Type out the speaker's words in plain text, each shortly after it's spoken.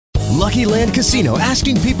Lucky Land Casino,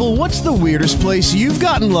 asking people, what's the weirdest place you've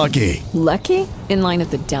gotten lucky? Lucky? In line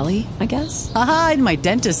at the deli, I guess? Aha, in my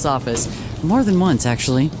dentist's office. More than once,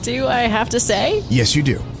 actually. Do I have to say? Yes, you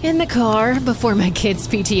do. In the car before my kids'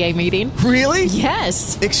 PTA meeting. Really?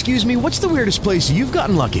 Yes. Excuse me, what's the weirdest place you've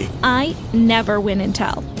gotten lucky? I never win and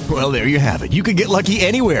tell. Well, there you have it. You can get lucky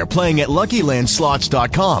anywhere, playing at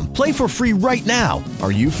LuckyLandSlots.com. Play for free right now.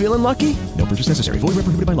 Are you feeling lucky? No purchase necessary. Void where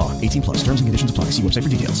prohibited by law. 18 plus. Terms and conditions apply. See website for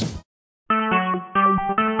details.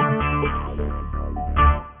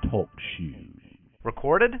 Talk shoes.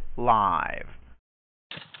 Recorded live.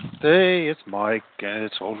 Hey, it's Mike, and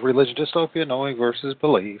it's Old Religion Dystopia, Knowing versus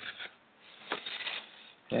Belief.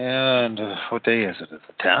 And what day is it? The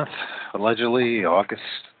 10th? Allegedly, August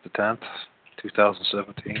the 10th,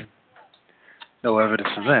 2017. No evidence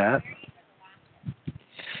of that.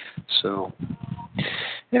 So,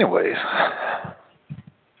 anyways,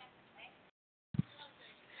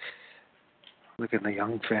 looking at the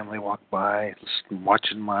young family walk by,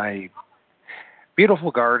 watching my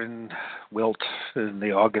beautiful garden wilt in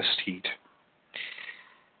the August heat.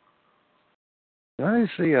 I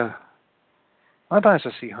see sometimes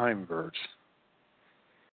I see hummingbirds.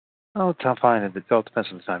 I'll find it. It all depends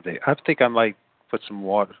on the time of day. I think I might put some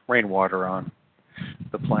rainwater on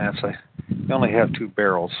the plants. I only have 2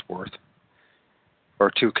 barrels worth,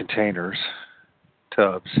 or 2 containers,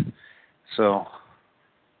 tubs. So,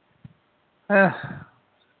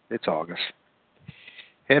 it's August.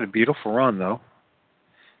 Had a beautiful run though.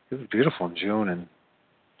 It was beautiful in June and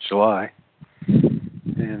July.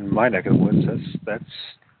 In my neck of the woods, that's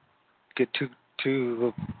get two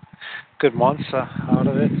good months out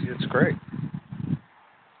of it. It's great.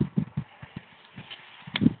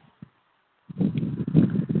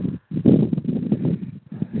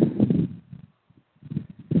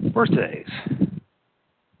 Birthdays.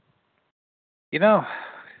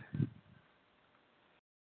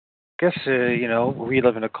 Guess we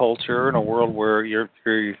live in a culture in a world where your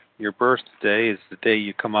birthday is the day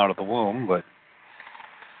you come out of the womb. But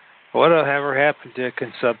whatever happened to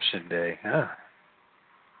Conception Day? Huh?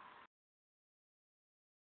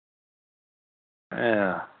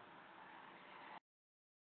 Yeah.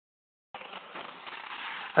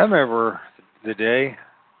 I remember the day.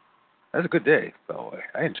 That was a good day, by the way.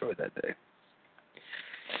 I enjoyed that day.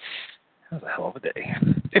 That was a hell of a day.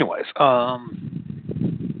 Anyways,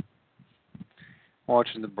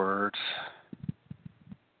 watching the birds.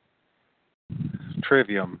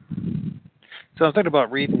 Trivium. So I'm thinking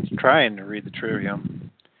about trying to read the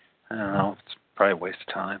Trivium. I don't know. It's probably a waste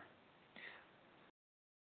of time.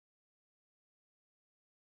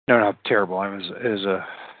 No, not terrible. I am as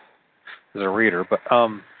a reader, but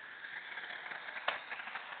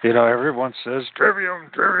everyone says Trivium,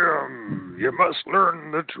 Trivium. You must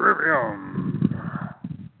learn the Trivium.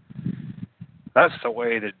 That's the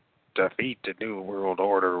way to defeat the New World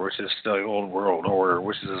Order, which is still the Old World Order,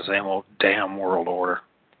 which is the same old damn World Order.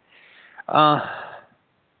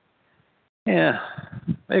 Yeah,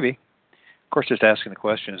 maybe. Of course, just asking the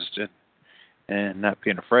questions and not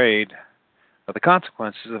being afraid of the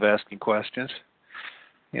consequences of asking questions.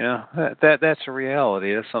 That's a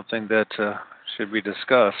reality. That's something that should be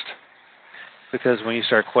discussed. Because when you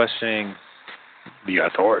start questioning the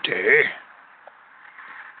authority,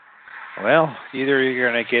 well, either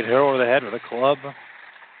you're going to get hit over the head with a club,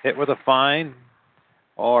 hit with a fine,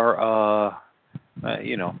 or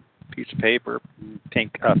piece of paper,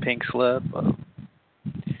 pink slip.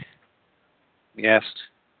 You asked,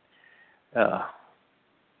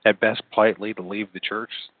 at best, politely to leave the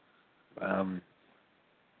church, the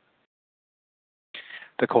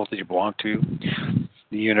cult that you belong to,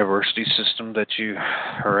 the university system that you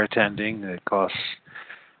are attending that costs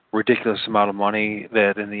ridiculous amount of money,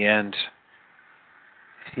 that in the end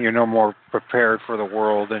you're no more prepared for the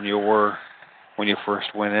world than you were when you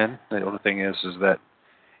first went in. The only thing is that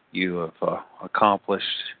you have accomplished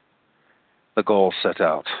the goal set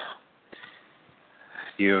out.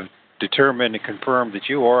 You have determined and confirmed that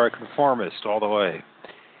you are a conformist all the way,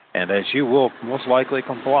 and as you will most likely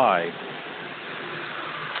comply.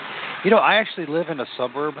 I actually live in a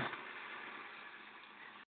suburb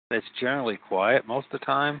that's generally quiet most of the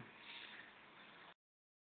time,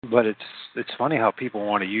 but it's funny how people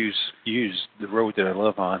want to use the road that I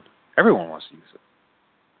live on. Everyone wants to use it.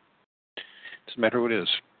 Doesn't matter who it is.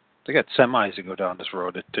 They got semis that go down this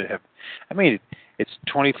road to have. I mean, it's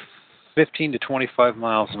 15 to 25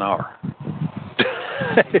 miles an hour.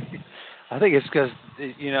 I think it's because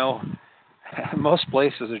most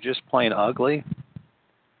places are just plain ugly.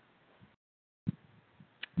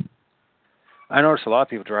 I notice a lot of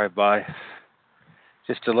people drive by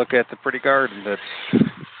just to look at the pretty garden that's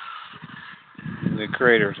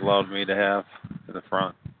creators allowed me to have in the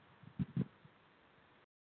front.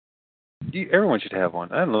 Everyone should have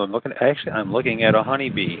one. I don't know. I'm looking at a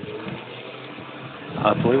honeybee.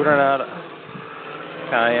 Believe it or not,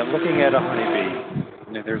 I am looking at a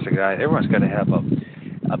honeybee. There's a guy. Everyone's got to have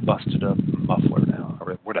a busted up muffler now,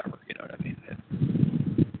 or whatever. You know what I mean?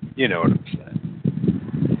 You know what I'm saying?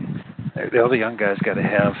 The other young guy's got to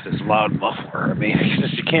have this loud muffler. I mean,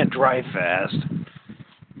 you can't drive fast.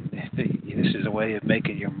 This is a way of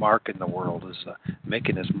making your mark in the world, is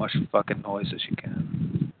making as much fucking noise as you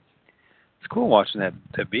can. It's cool watching that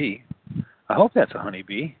bee. I hope that's a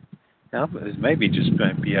honeybee. Now, it maybe just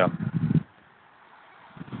might be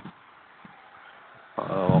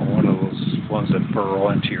one of those ones that burrow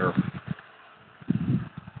into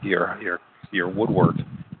your woodwork.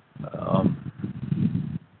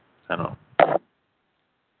 I don't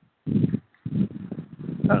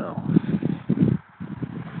know.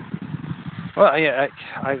 Well, yeah,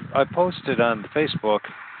 I posted on the Facebook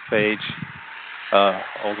page,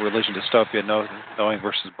 Old Religion Dystopia, Knowing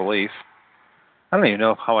versus Belief. I don't even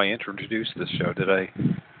know how I introduced this show. Did I?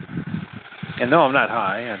 And no, I'm not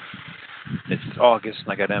high. And it's August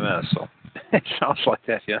and I got MS, so it sounds like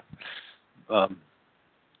that, yeah.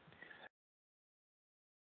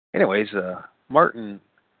 Anyways, Martin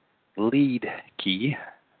Leedkey,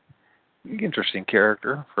 interesting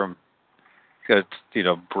character from,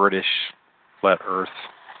 British flat Earth,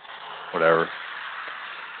 whatever.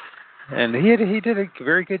 And he did a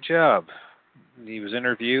very good job. He was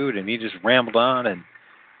interviewed, and he just rambled on and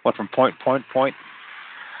went from point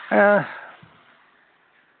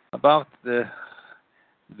about the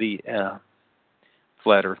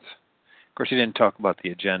flat Earth. Of course, he didn't talk about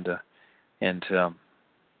the agenda, and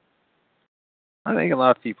I think a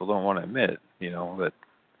lot of people don't want to admit it. That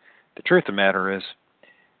the truth of the matter is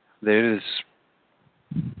there is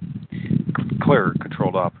clear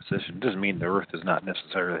controlled opposition. It doesn't mean the Earth is not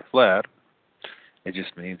necessarily flat. It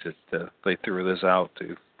just means that they threw this out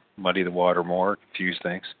to muddy the water more, confuse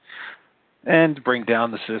things, and bring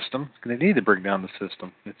down the system. They need to bring down the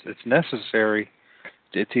system. It's necessary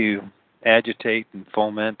to agitate and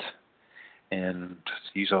foment and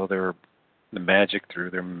use all the magic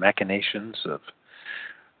through their machinations of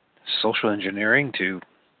social engineering to,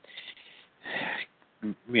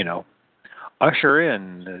 usher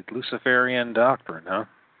in the Luciferian doctrine, huh?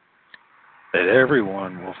 That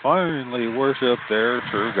everyone will finally worship their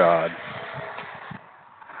true God.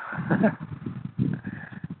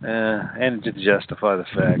 And to justify the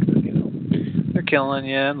fact that, they're killing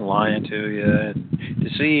you and lying to you and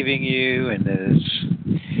deceiving you, and that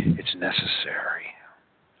it's necessary.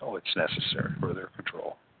 Oh, it's necessary for their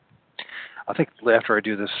control. I think after I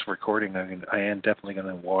do this recording, I am definitely going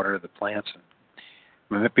to water the plants. And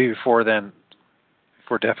maybe before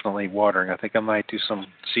definitely watering, I think I might do some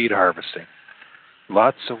seed harvesting.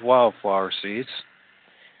 Lots of wildflower seeds.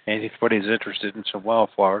 Anybody's interested in some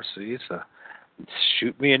wildflower seeds,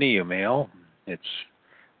 shoot me an email. It's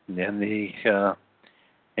in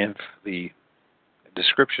the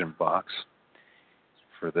description box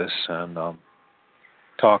for this and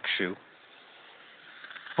talk show.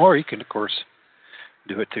 Or you can, of course,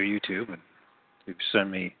 do it through YouTube and you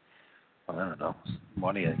send me, I don't know,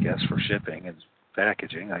 money, I guess, for shipping and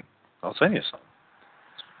packaging. I'll send you some.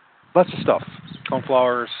 Lots of stuff.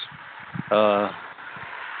 Coneflowers,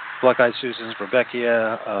 Black-Eyed Susans,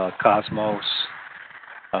 Rebecca, Cosmos,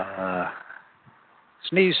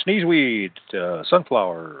 sneezeweed,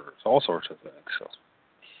 sunflowers, all sorts of things. So,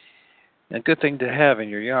 a good thing to have in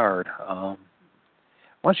your yard.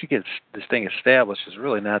 Once you get this thing established, it's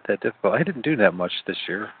really not that difficult. I didn't do that much this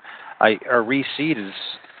year. I reseeded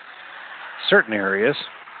certain areas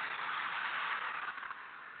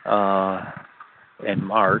in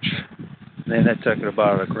March. And then that took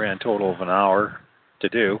about a grand total of an hour to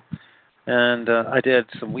do. And I did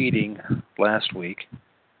some weeding last week,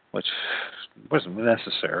 which wasn't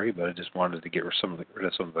necessary, but I just wanted to get rid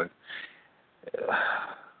of some of the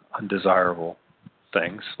undesirable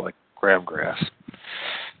things like crabgrass,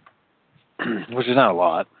 which is not a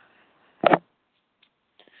lot.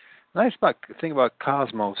 Nice thing about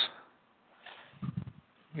Cosmos,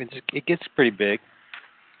 it gets pretty big.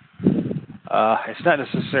 It's not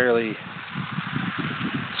necessarily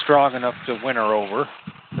strong enough to winter over.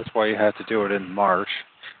 That's why you have to do it in March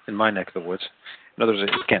in my neck of the woods. In other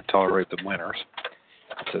words, it can't tolerate the winters.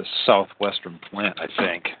 It's a southwestern plant, I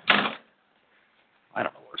think. I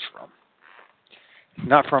don't know where it's from.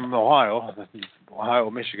 Not from Ohio, the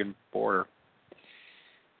Ohio-Michigan border.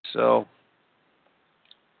 So,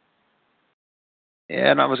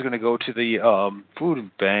 and I was going to go to the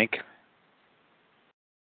food bank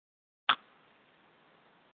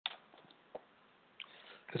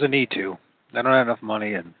because I need to. I don't have enough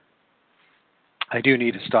money, and I do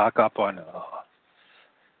need to stock up on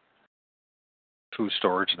food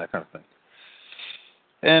storage and that kind of thing.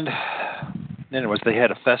 And anyways, they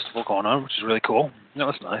had a festival going on, which is really cool. It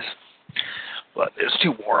was nice. But it's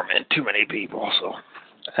too warm and too many people, so.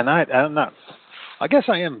 And I'm not, I guess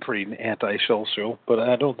I am pretty antisocial, but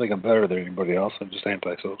I don't think I'm better than anybody else. I'm just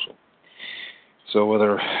antisocial. So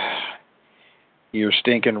whether you're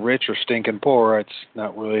stinking rich or stinking poor, it's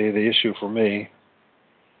not really the issue for me.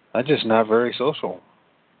 I'm just not very social.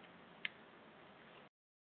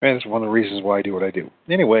 And that's one of the reasons why I do what I do.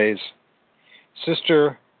 Anyways,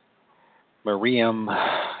 Sister Miriam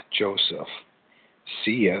Joseph,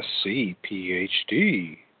 CSC,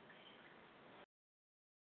 PhD.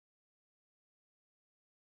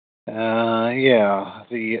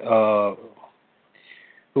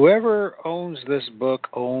 Whoever owns this book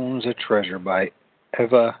owns a treasure by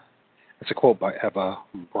Eva. That's a quote by Eva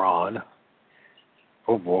Braun.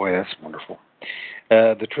 Oh boy, that's wonderful.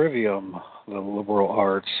 The Trivium, the liberal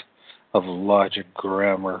arts of logic,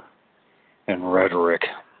 grammar, and rhetoric.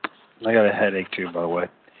 I got a headache too, by the way.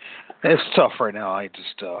 It's tough right now. I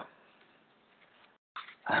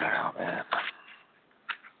don't know, man.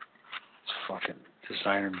 It's fucking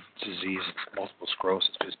designer disease, multiple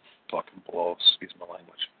sclerosis, just fucking blows. Excuse my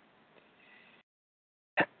language.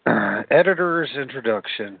 Editor's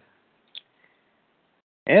introduction.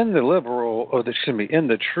 In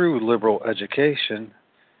the true liberal education,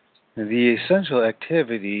 the essential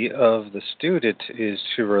activity of the student is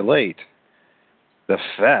to relate the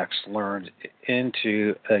facts learned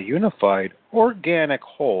into a unified, organic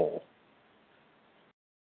whole,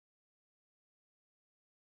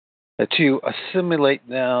 to assimilate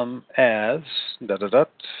them as and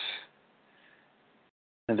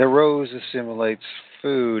the rose assimilates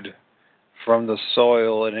food from the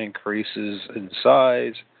soil and increases in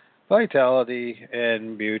size, vitality,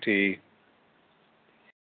 and beauty.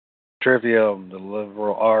 Trivium, the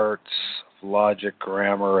liberal arts of logic,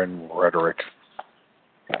 grammar, and rhetoric.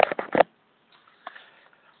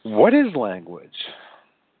 What is language?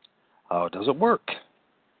 How does it work?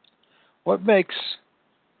 What makes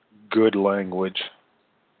good language?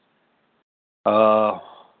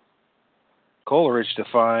 Coleridge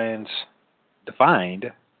defined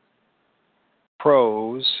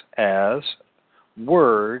prose as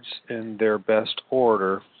words in their best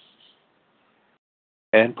order,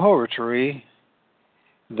 and poetry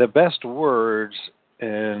the best words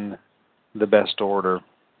in the best order.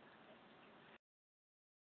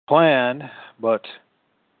 Plain but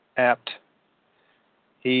apt.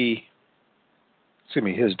 His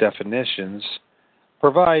definitions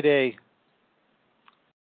provide a.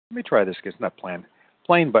 Let me try this because it's not plain.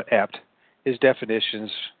 Plain but apt. His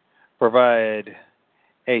definitions provide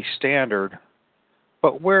a standard,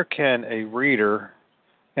 but where can a reader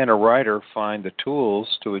and a writer find the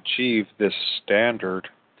tools to achieve this standard?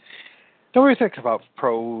 Don't we think about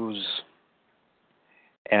prose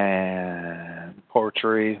and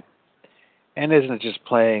poetry? And isn't it just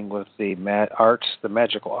playing with the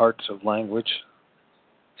magical arts of language,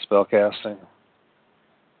 spellcasting?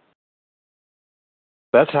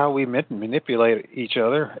 That's how we manipulate each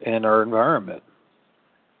other and our environment,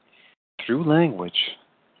 through language.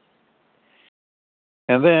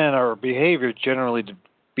 And then our behavior generally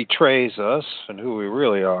betrays us and who we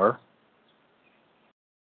really are.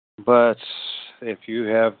 But if you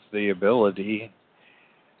have the ability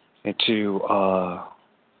to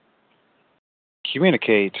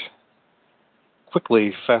communicate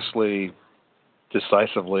quickly, fastly,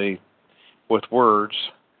 decisively with words,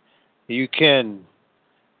 you can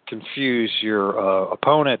confuse your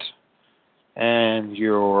opponent and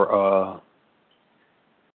your,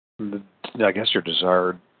 your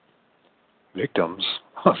desired victims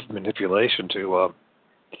of manipulation to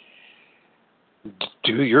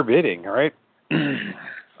do your bidding, right? I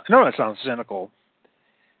know that sounds cynical,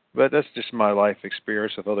 but that's just my life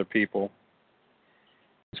experience with other people.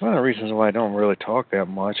 It's one of the reasons why I don't really talk that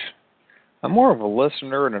much. I'm more of a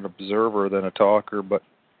listener and an observer than a talker, but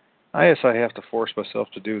I guess I have to force myself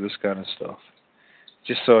to do this kind of stuff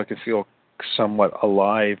just so I can feel somewhat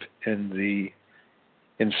alive in the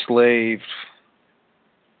enslaved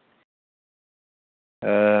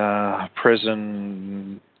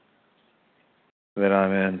prison that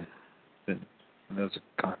I'm in. And that's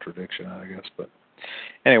a contradiction, I guess. But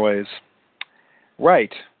anyways,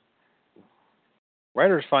 right.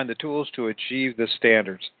 Writers find the tools to achieve the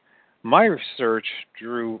standards. My research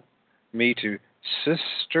drew me to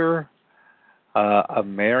Sister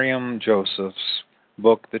Miriam Joseph's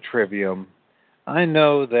book, The Trivium. I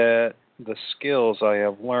know that the skills I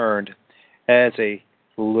have learned as a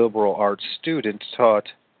liberal arts student taught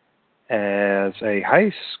as a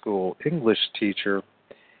high school English teacher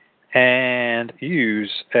and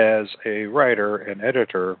used as a writer and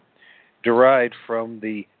editor, derived from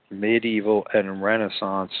the medieval and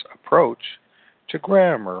Renaissance approach to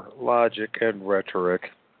grammar, logic, and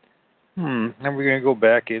rhetoric. And we're going to go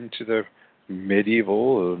back into the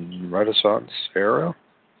medieval and Renaissance era?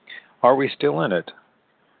 Are we still in it?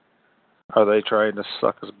 Are they trying to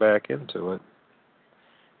suck us back into it?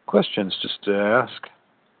 Questions just to ask.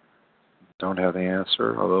 Don't have the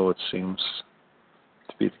answer, although it seems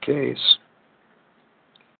to be the case.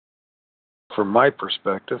 From my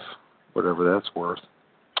perspective, whatever that's worth.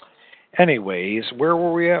 Anyways, where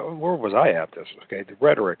were we at? Where was I at this? Okay, the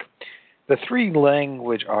rhetoric. The three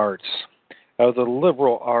language arts of the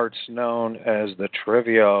liberal arts known as the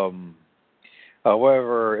Trivium.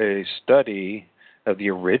 However, a study of the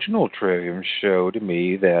original Trivium showed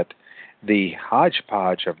me that the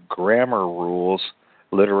hodgepodge of grammar rules,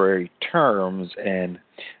 literary terms, and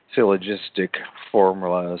syllogistic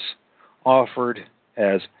formulas offered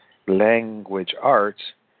as language arts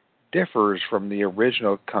differs from the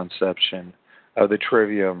original conception of the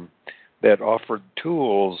Trivium that offered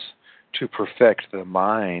tools to perfect the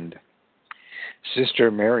mind.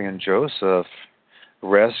 Sister Mary and Joseph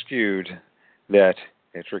rescued that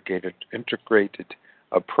integrated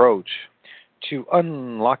approach to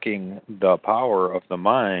unlocking the power of the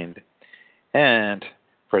mind and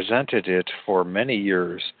presented it for many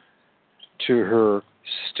years to her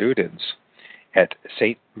students at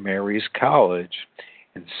St. Mary's College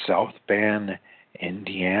in South Bend,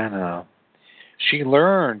 Indiana. She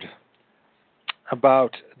learned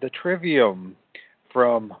about the Trivium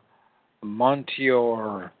from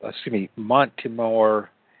Montemore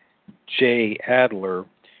J. Adler,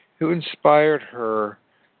 who inspired her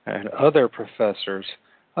and other professors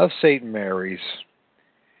of St. Mary's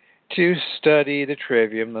to study the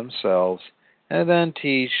Trivium themselves and then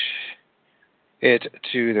teach it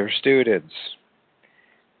to their students.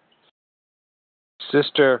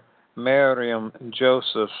 Sister Miriam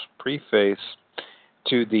Joseph's preface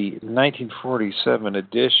to the 1947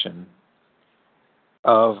 edition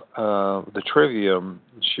of the Trivium,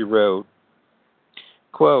 she wrote,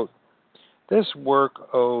 quote, "This work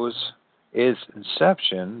owes its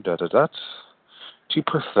inception to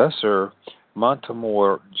Professor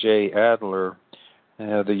Montemore J. Adler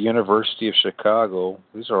at the University of Chicago."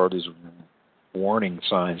 These are all these warning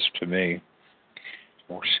signs to me.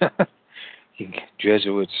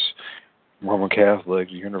 Jesuits, Roman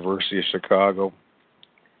Catholic, University of Chicago.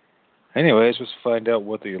 Anyways, let's find out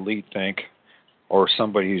what the elite think, or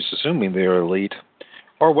somebody who's assuming they're elite,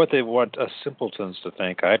 or what they want us simpletons to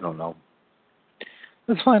think. I don't know.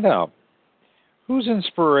 Let's find out. Whose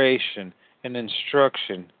inspiration and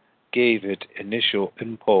instruction gave it initial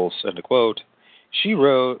impulse? End of quote. She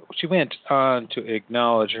went on to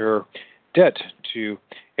acknowledge her debt to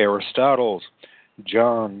Aristotle,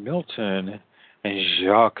 John Milton, and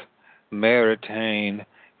Jacques Maritain,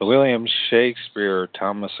 William Shakespeare,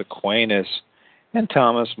 Thomas Aquinas, and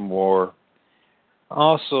Thomas More.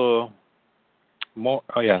 Also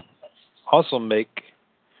make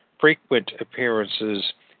frequent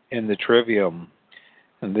appearances in the Trivium.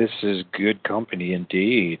 And this is good company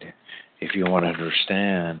indeed, if you want to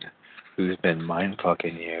understand who's been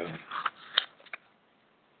mind-fucking you.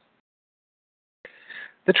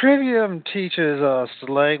 The Trivium teaches us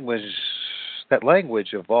that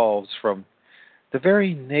language evolves from the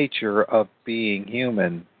very nature of being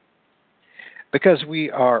human. Because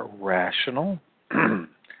we are rational,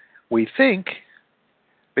 we think.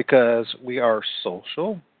 Because we are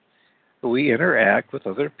social, we interact with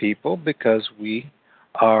other people. Because we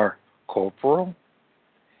are corporal,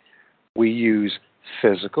 we use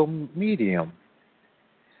physical medium.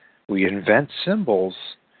 We invent symbols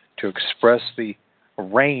to express the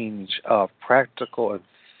range of practical and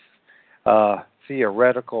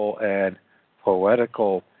theoretical and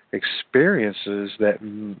poetical experiences that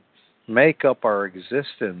make up our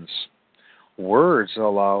existence. Words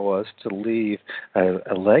allow us to leave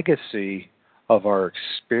a legacy of our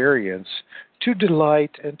experience to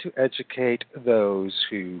delight and to educate those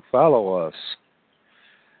who follow us.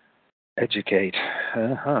 Educate,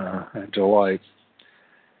 and delight.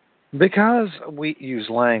 Because we use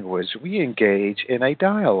language, we engage in a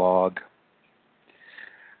dialogue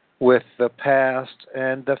with the past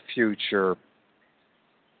and the future.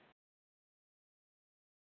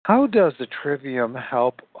 How does the Trivium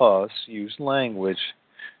help us use language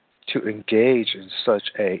to engage in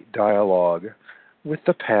such a dialogue with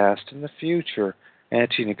the past and the future and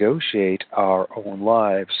to negotiate our own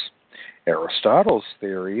lives? Aristotle's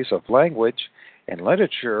theories of language in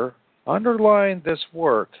literature underlined this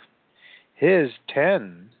work. His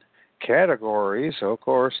 10 categories, of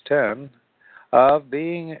course 10, of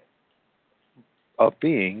being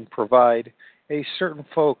provide a certain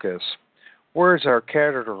focus. Words are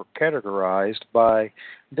categorized by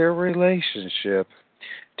their relationship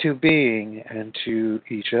to being and to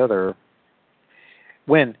each other.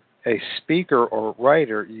 When a speaker or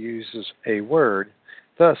writer uses a word,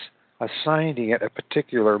 thus assigning it a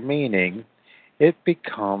particular meaning, it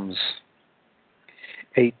becomes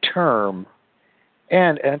a term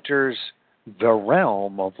and enters the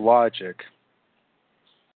realm of logic.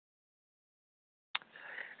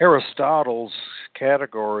 Aristotle's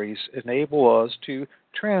categories enable us to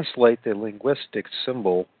translate the linguistic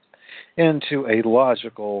symbol into a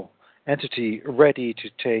logical entity ready to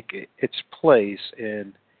take its place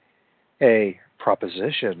in a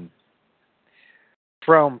proposition.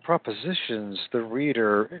 From propositions, the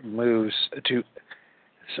reader moves to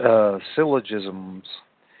syllogisms,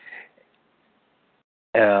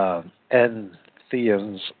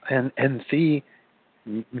 enthemes,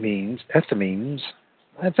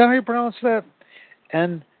 that's how you pronounce that?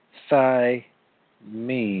 Enthymemes.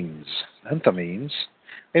 Enthymemes.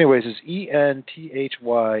 Anyways, it's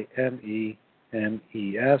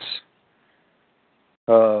Enthymemnes.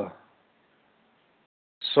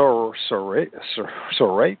 Sorites,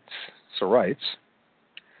 Sorites,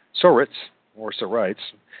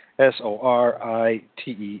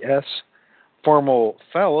 formal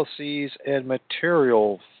fallacies and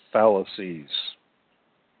material fallacies.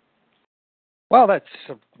 Well, that's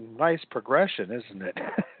a nice progression, isn't it?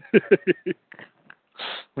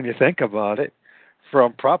 When you think about it,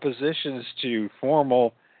 from propositions to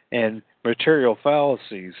formal and material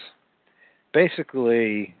fallacies.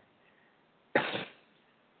 Basically,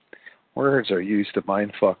 words are used to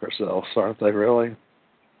mindfuck ourselves, aren't they, really?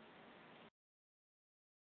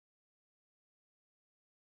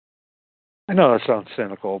 I know that sounds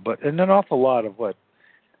cynical, but in an awful lot of what,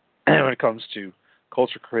 when it comes to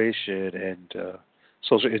culture creation and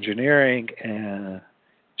social engineering, and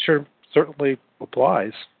certainly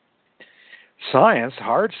applies. Science,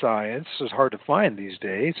 hard science, is hard to find these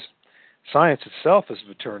days. Science itself has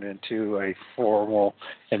been turned into a formal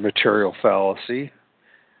and material fallacy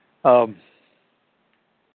for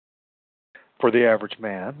the average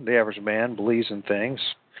man. The average man believes in things.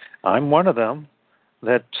 I'm one of them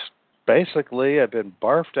that basically have been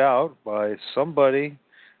barfed out by somebody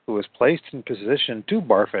who was placed in position to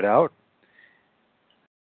barf it out,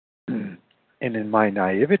 and in my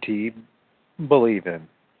naivety, believe in.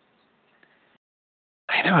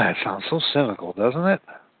 I know that sounds so cynical, doesn't it?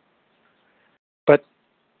 But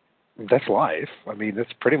that's life. I mean,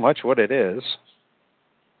 that's pretty much what it is.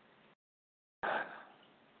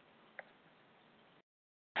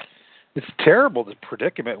 It's terrible, the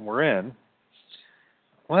predicament we're in.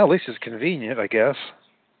 Well, at least it's convenient, I guess.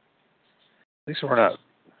 At least we're not,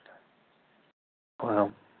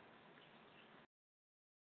 well,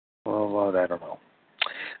 I don't know.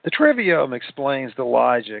 The Trivium explains the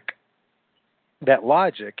logic, that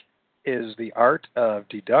logic is the art of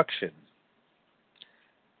deduction.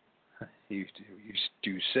 You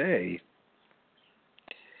do say.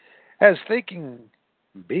 As thinking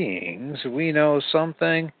beings, we know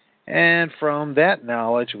something, and from that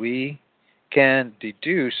knowledge we can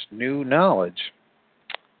deduce new knowledge.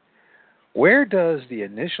 Where does the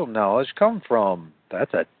initial knowledge come from?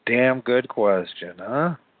 That's a damn good question,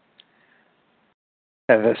 huh?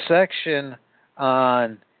 And the section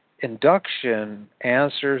on induction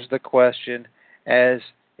answers the question as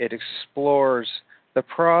it explores the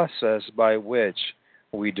process by which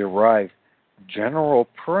we derive general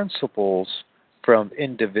principles from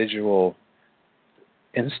individual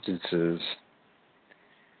instances.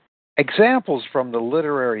 Examples from the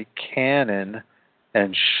literary canon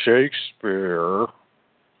and Shakespeare,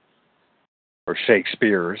 or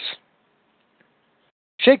Shakespeare's.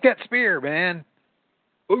 Shake that spear, man.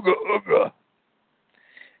 Ooga, ooga.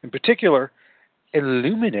 In particular,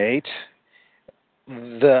 illuminate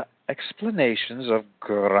the explanations of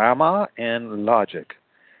grammar and logic.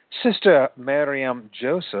 Sister Miriam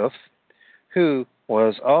Joseph, who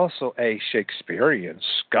was also a Shakespearean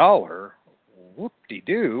scholar,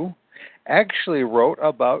 whoop-de-doo, actually wrote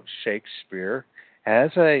about Shakespeare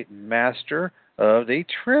as a master of the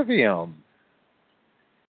Trivium.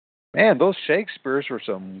 Man, those Shakespeares were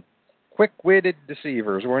some quick-witted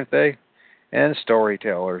deceivers, weren't they? And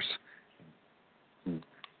storytellers.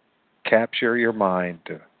 Capture your mind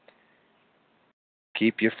to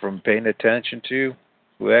keep you from paying attention to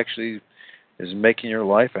who actually is making your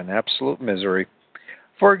life an absolute misery.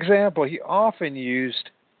 For example, he often used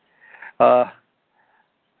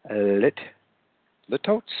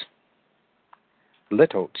litotes,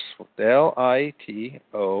 Litotes,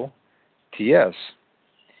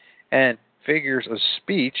 and figures of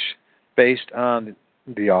speech based on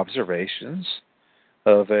the observations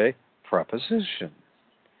of a proposition.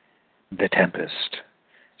 The Tempest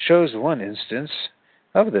shows one instance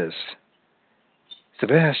of this.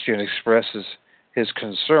 Sebastian expresses his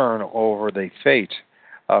concern over the fate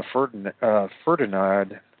of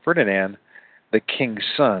Ferdinand, the king's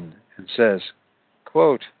son, and says,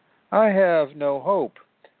 quote, I have no hope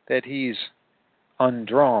that he's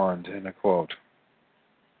undrawn, end of quote.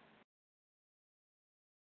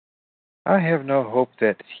 I have no hope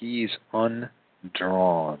that he's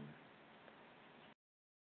undrawn.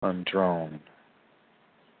 Undrawn.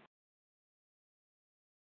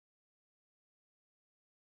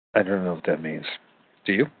 I don't know what that means.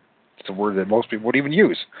 Do you? It's a word that most people would even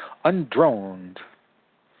use. Undroned.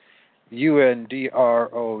 Undrowned.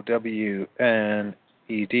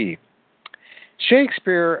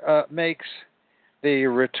 Shakespeare makes the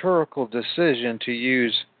rhetorical decision to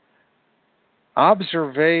use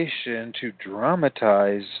observation to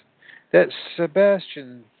dramatize that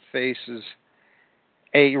Sebastian faces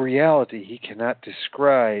a reality he cannot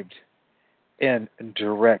describe in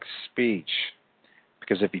direct speech.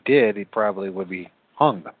 Because if he did, he probably would be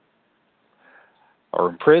hung, or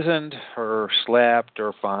imprisoned, or slapped,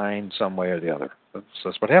 or fined some way or the other.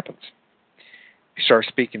 That's what happens. If you start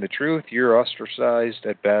speaking the truth, you're ostracized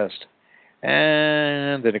at best,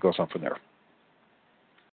 and then it goes on from there.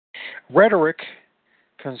 Rhetoric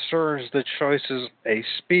concerns the choices a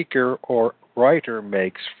speaker or writer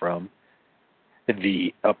makes from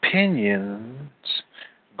the opinions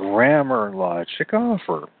grammar and logic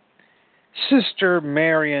offer. Sister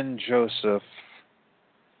Marian Joseph,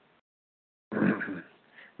 I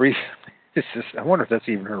wonder if that's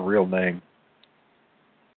even her real name.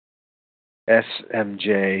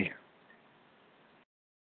 SMJ,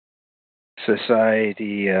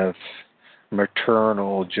 Society of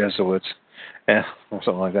Maternal Jesuits,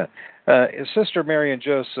 something like that. Sister Marian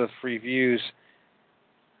Joseph reviews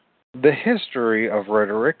the history of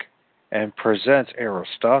rhetoric and presents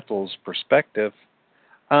Aristotle's perspective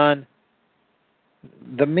on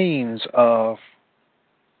the means of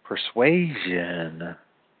persuasion.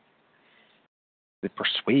 The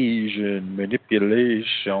persuasion,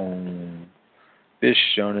 manipulation, this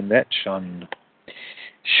shun and that shun.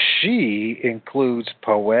 She includes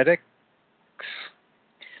poetics,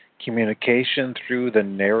 communication through the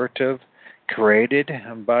narrative created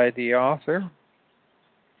by the author,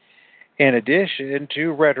 in addition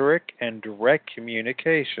to rhetoric and direct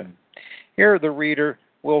communication. Here the reader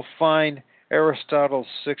will find Aristotle's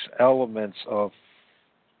 6 elements of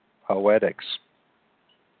poetics.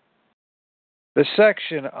 The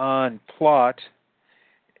section on plot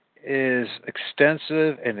is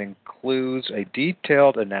extensive and includes a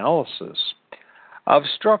detailed analysis of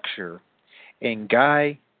structure in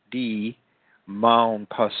Guy de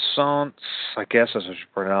Maupassant's, I guess that's how you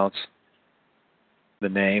pronounce the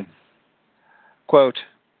name, quote,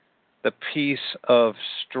 the piece of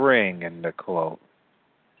string, end of quote.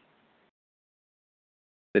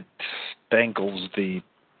 It dangles the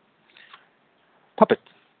puppet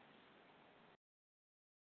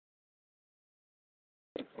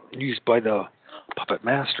used by the puppet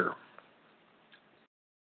master.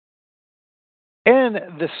 In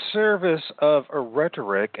the service of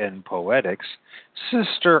rhetoric and poetics,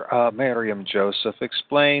 Sister Miriam Joseph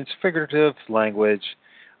explains figurative language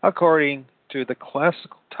according to the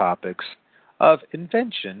classical topics of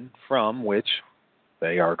invention from which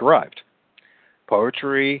they are derived.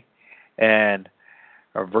 Poetry and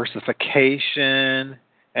versification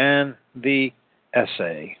and the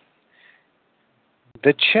essay.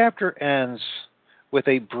 The chapter ends with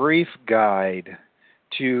a brief guide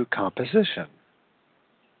to composition.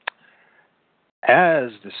 As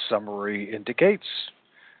the summary indicates,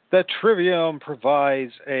 the Trivium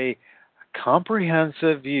provides a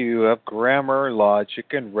comprehensive view of grammar, logic,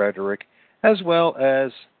 and rhetoric, as well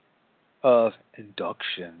as of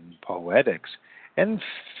induction, poetics, and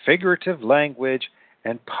figurative language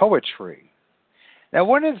and poetry. Now,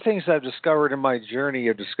 one of the things I've discovered in my journey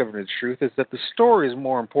of discovering the truth is that the story is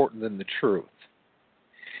more important than the truth.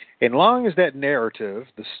 And long as that narrative,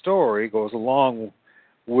 the story, goes along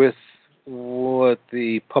with what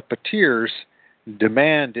the puppeteers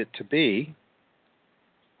demand it to be,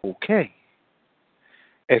 okay.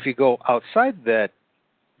 If you go outside that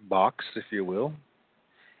box, if you will,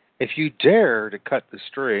 if you dare to cut the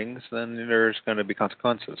strings, then there's going to be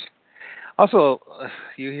consequences. Also,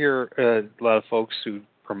 you hear a lot of folks who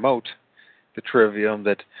promote the Trivium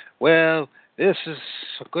that, well, this is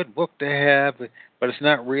a good book to have, but it's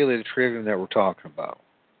not really the Trivium that we're talking about.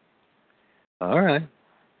 All right.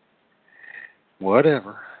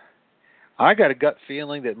 Whatever. I got a gut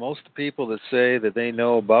feeling that most of the people that say that they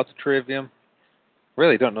know about the Trivium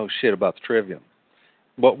really don't know shit about the Trivium.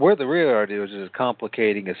 But where the real art is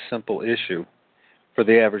complicating a simple issue for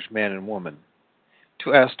the average man and woman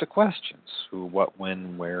to ask the questions: who, what,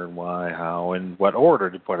 when, where, why, how, and what order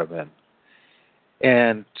to put them in.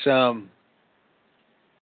 And,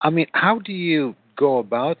 I mean, how do you go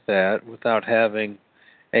about that without having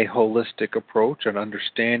a holistic approach and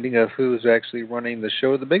understanding of who's actually running the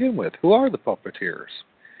show to begin with? Who are the puppeteers?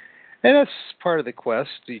 And that's part of the quest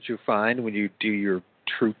that you find when you do your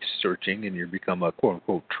truth searching and you become a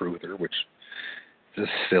quote-unquote truther, which is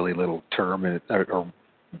a silly little term, or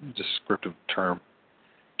descriptive term,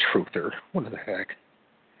 truther. What the heck?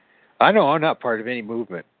 I know I'm not part of any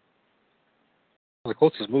movement. The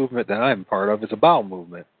closest movement that I'm part of is a bowel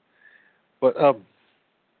movement. But,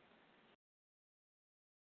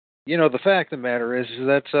 the fact of the matter is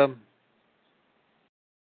that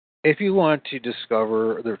if you want to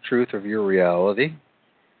discover the truth of your reality,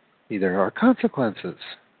 there are consequences.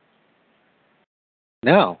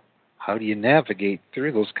 Now, how do you navigate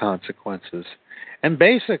through those consequences? And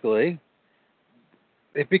basically,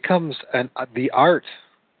 it becomes the art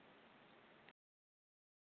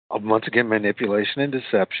of, once again, manipulation and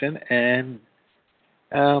deception, and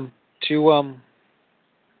to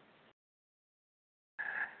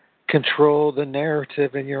control the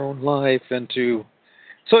narrative in your own life, and to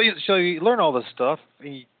so you learn all this stuff.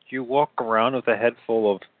 And you walk around with a head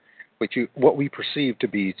full of what we perceive to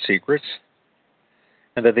be secrets,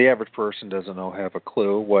 and that the average person doesn't have a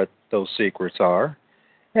clue what those secrets are,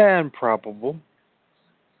 and probable.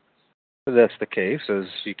 But that's the case, as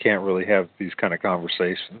you can't really have these kind of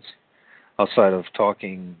conversations outside of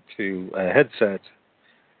talking to a headset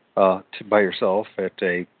by yourself at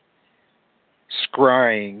a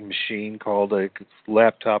scrying machine called a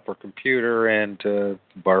laptop or computer, and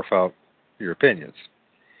barf out your opinions,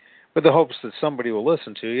 with the hopes that somebody will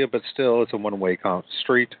listen to you. But still, it's a one-way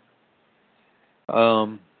street,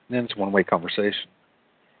 and it's a one-way conversation.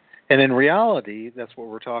 And in reality, that's what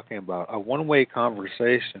we're talking about: a one-way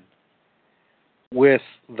conversation, with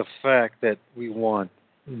the fact that we want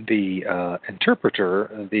the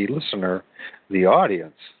interpreter, the listener, the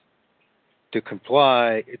audience, to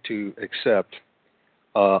comply, to accept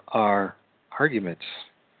our arguments,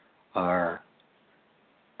 our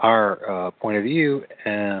point of view,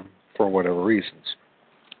 and for whatever reasons.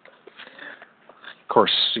 Of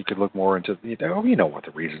course, you could look more into, you know what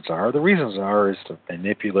the reasons are. The reasons is to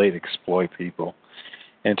manipulate, exploit people,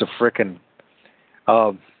 and to frickin'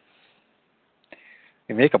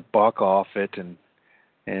 make a buck off it,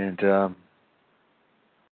 and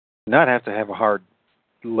not have to have a hard,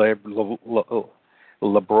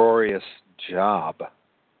 laborious job,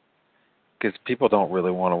 because people don't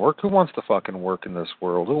really want to work. Who wants to fucking work in this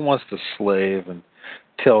world? Who wants to slave and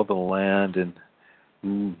till the land and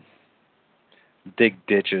dig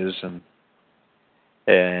ditches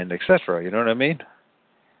and etc.? You know what I mean?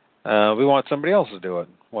 We want somebody else to do it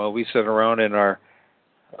while we sit around in our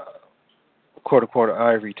quote-unquote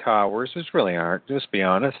ivory towers, which really aren't. Just be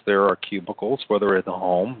honest. There are cubicles, whether in the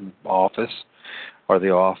home, office, or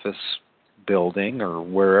the office building, or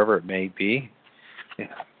wherever it may be.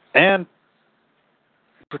 Yeah. And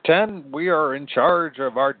pretend we are in charge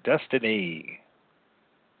of our destiny.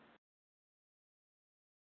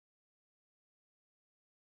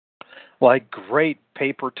 Like great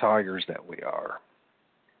paper tigers that we are.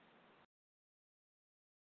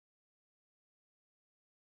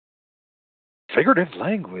 Figurative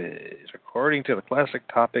language, according to the classic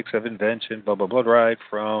topics of invention, blah, blah, blah, right,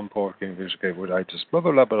 from poetry, would I just blah,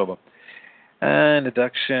 blah, blah, blah, blah. And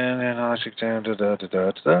deduction and logic,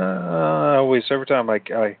 always, every time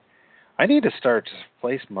I need to start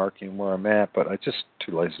place marking where I'm at, but I'm just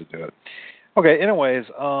too lazy to do it. Okay, anyways,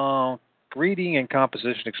 reading and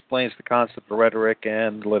composition explains the concept of rhetoric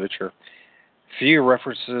and literature. Few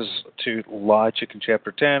references to logic in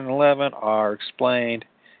chapter 10 and 11 are explained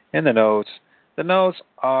in the notes. The notes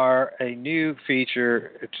are a new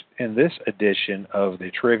feature in this edition of the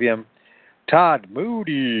Trivium. Todd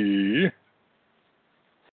Moody,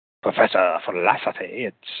 professor of philosophy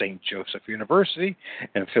at St. Joseph University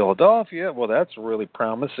in Philadelphia. Well, that's really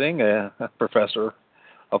promising. A professor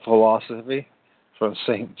of philosophy from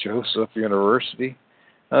St. Joseph University.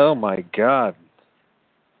 Oh, my God.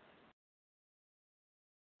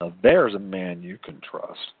 Now, there's a man you can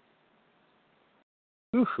trust.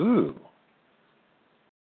 Woohoo.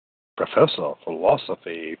 Professor of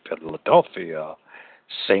philosophy, Philadelphia,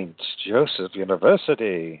 St. Joseph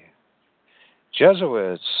University,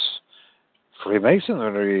 Jesuits,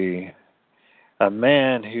 Freemasonry, a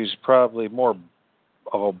man who's probably more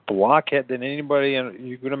of a blockhead than anybody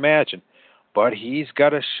you can imagine, but he's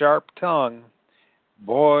got a sharp tongue.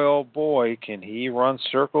 Boy, oh boy, can he run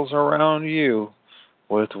circles around you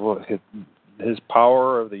with his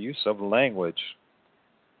power of the use of language.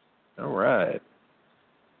 All right.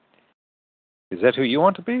 Is that who you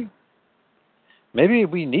want to be? Maybe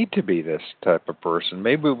we need to be this type of person.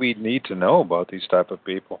 Maybe we need to know about these type of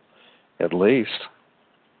people, at least.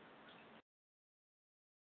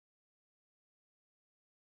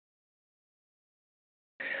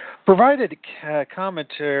 Provided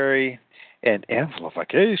commentary and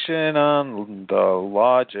amplification on the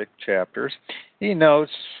logic chapters, his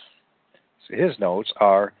notes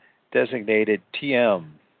are designated TM.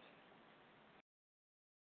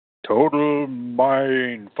 Total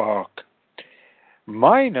mindfuck.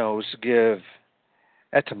 My notes give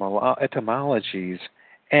etymologies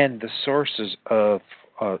and the sources of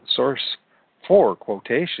source for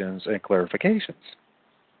quotations and clarifications.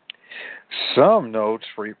 Some notes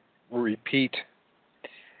repeat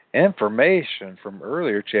information from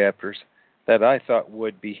earlier chapters that I thought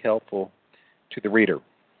would be helpful to the reader.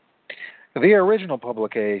 The original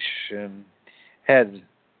publication had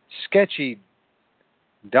sketchy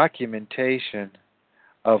documentation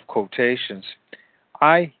of quotations.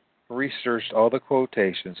 I researched all the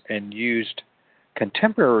quotations and used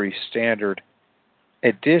contemporary standard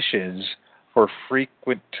editions for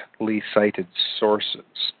frequently cited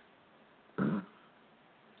sources.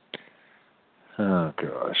 Oh,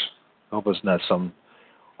 gosh. Hope it's not some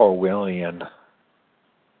Orwellian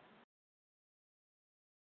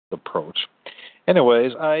approach.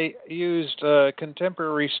 Anyways, I used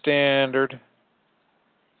contemporary standard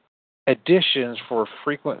editions for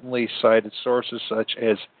frequently cited sources such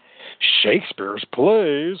as Shakespeare's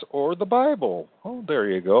plays or the Bible. Oh, there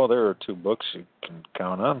you go. There are two books you can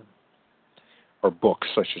count on. Or books,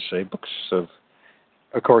 I should say. Books of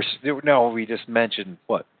course, no, we just mentioned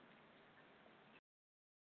what?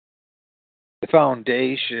 The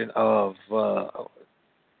foundation of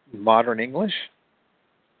modern English?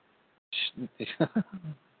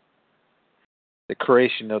 The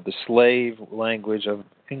creation of the slave language of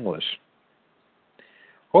English.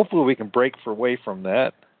 Hopefully we can break away from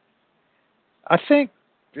that. I think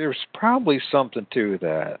there's probably something to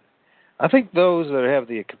that. I think those that have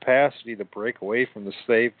the capacity to break away from the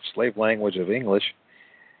slave language of English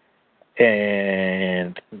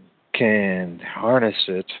and can harness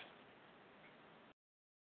it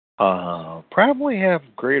probably have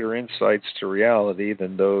greater insights to reality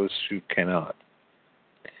than those who cannot.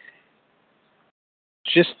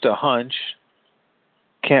 Just a hunch.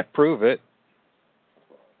 Can't prove it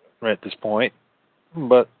at this point,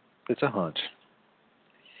 but it's a hunch.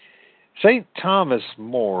 St. Thomas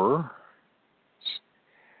More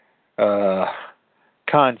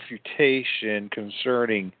confutation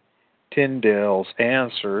concerning Tyndale's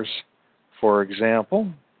answers, for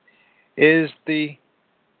example, is a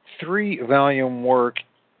three-volume work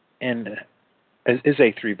in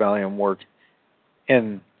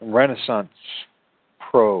Renaissance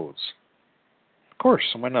prose. Of course,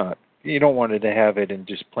 why not? You don't want to have it in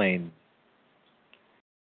just plain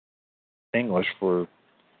English for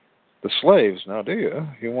the slaves, now do you?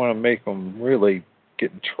 You want to make them really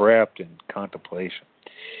get trapped in contemplation.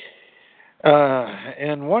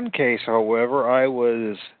 In one case, however, I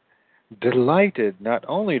was delighted not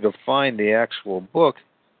only to find the actual book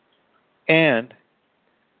and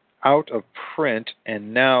out of print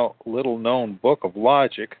and now little-known book of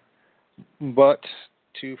logic, but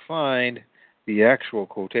to find the actual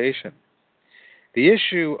quotation. The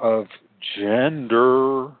issue of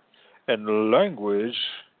gender and language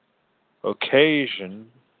occasioned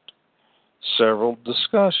several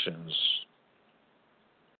discussions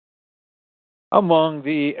among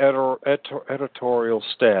the editorial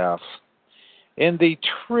staff. In the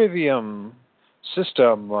Trivium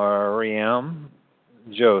systemarium,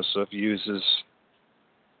 Joseph uses,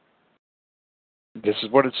 this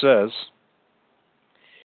is what it says,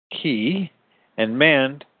 he and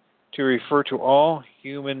man to refer to all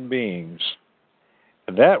human beings.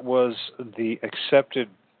 That was the accepted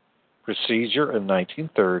procedure in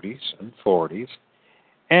 1930s and 40s,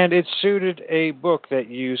 and it suited a book that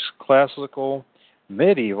used classical,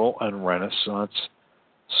 medieval, and Renaissance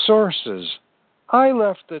sources. I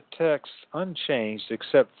left the text unchanged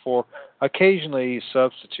except for occasionally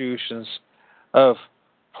substitutions of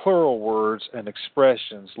plural words and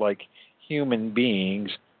expressions like human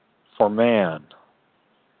beings for man.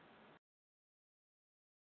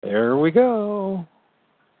 There we go.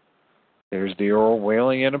 There's the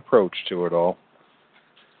Orwellian approach to it all.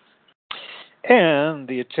 And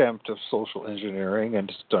the attempt of social engineering, and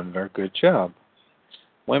it's done a good job.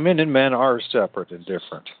 Women and men are separate and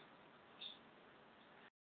different.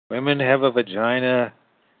 Women have a vagina,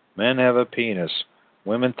 men have a penis.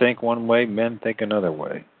 Women think one way, men think another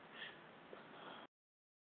way.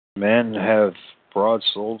 Men have broad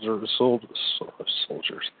shoulders,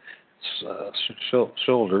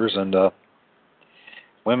 and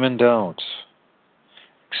women don't,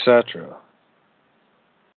 etc.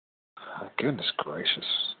 Goodness gracious.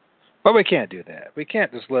 But we can't do that. We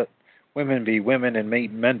can't just let women be women and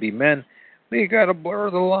men be men. We got to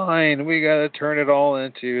blur the line. We got to turn it all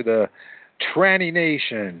into the tranny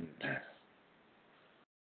nation.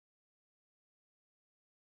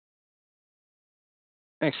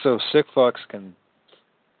 And so sick fucks can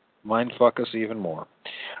mind fuck us even more.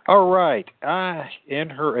 All right. In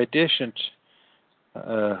her edition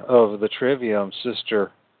of the Trivium,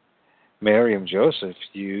 Sister Miriam Joseph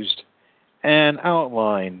used an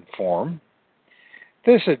outline form.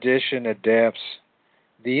 This edition adapts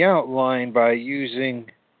the outline by using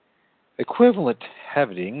equivalent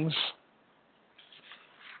headings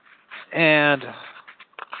and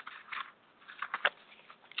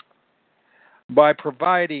by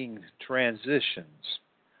providing transitions.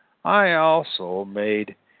 I also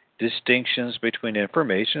made distinctions between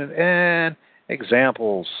information and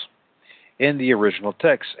examples in the original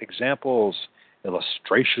text. Examples,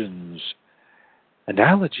 illustrations,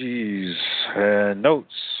 analogies, and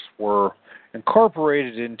notes were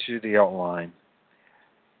incorporated into the outline.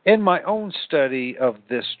 In my own study of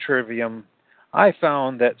this trivium, I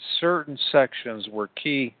found that certain sections were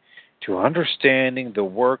key to understanding the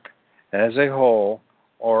work as a whole,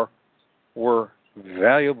 or were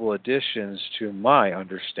valuable additions to my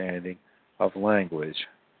understanding of language.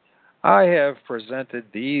 I have presented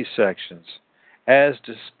these sections as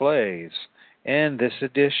displays in this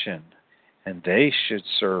edition, and they should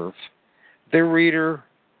serve the reader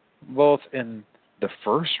both in the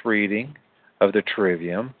first reading of the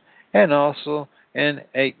trivium and also in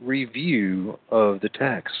a review of the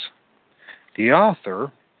text. The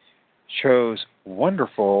author chose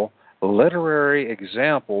wonderful literary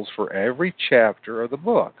examples for every chapter of the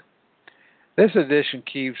book. This edition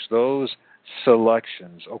keeps those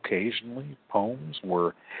selections. Occasionally, poems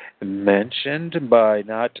were mentioned but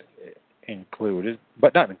not included.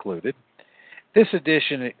 This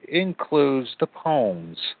edition includes the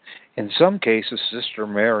poems. In some cases, Sister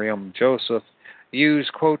Miriam Joseph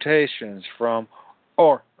used quotations from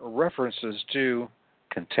or references to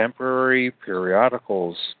contemporary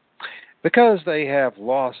periodicals. Because they have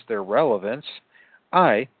lost their relevance,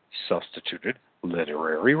 I substituted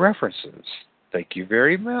literary references. Thank you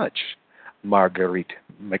very much, Marguerite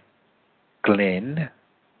McLean.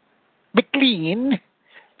 McLean,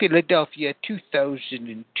 Philadelphia,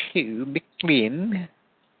 2002. McLean.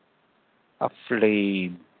 A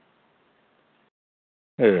flame.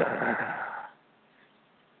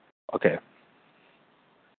 Okay.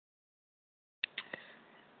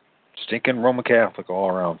 Stinking Roman Catholic all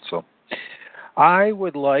around, so. I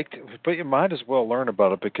would like to, but you might as well learn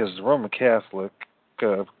about it because the Roman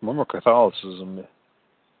Catholicism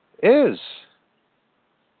is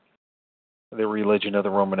the religion of the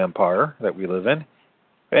Roman Empire that we live in.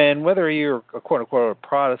 And whether you're a quote-unquote a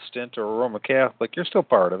Protestant or a Roman Catholic, you're still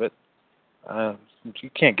part of it. You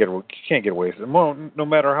can't get away from it. No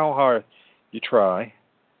matter how hard you try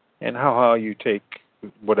and how high you take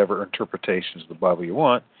whatever interpretations of the Bible you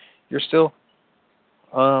want, you're still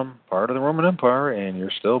part of the Roman Empire, and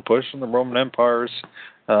you're still pushing the Roman Empire's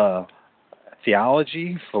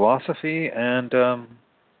theology, philosophy, and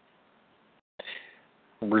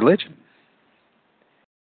religion.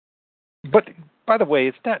 But, by the way,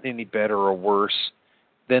 it's not any better or worse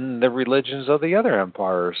than the religions of the other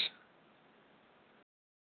empires.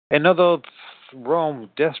 And although Rome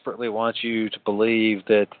desperately wants you to believe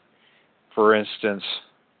that, for instance,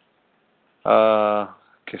 the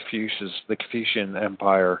Confucian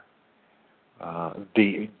Empire,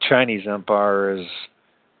 the Chinese Empire is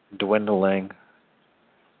dwindling,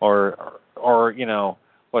 or you know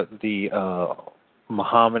what, the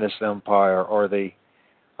Mohammedanist Empire, or the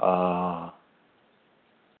all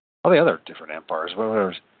the other different empires.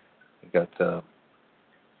 Whatever, you got the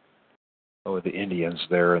Indians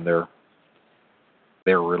there and their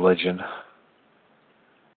religion.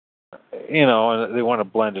 You know, and they want to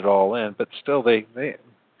blend it all in, but still they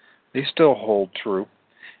still hold true.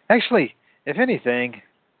 Actually, if anything,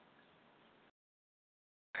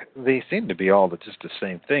 they seem to be all just the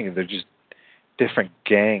same thing. They're just different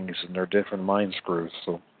gangs and they're different mind screws.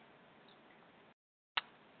 So,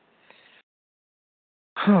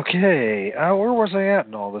 Okay, where was I at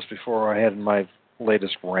in all this before I had my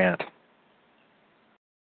latest rant?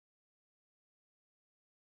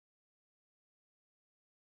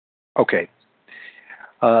 Okay.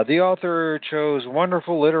 The author chose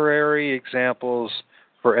wonderful literary examples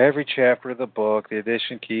for every chapter of the book. The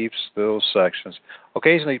edition keeps those sections.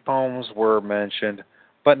 Occasionally, poems were mentioned,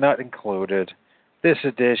 but not included. This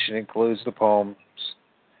edition includes the poems.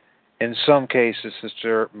 In some cases,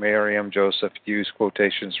 Sister Miriam Joseph used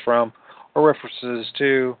quotations from or references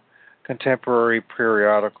to contemporary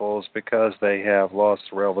periodicals because they have lost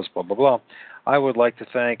the relevance, blah, blah, blah. I would like to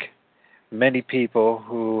thank many people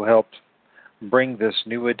who helped bring this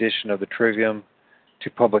new edition of the Trivium to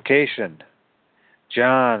publication.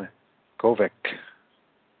 John Kovic,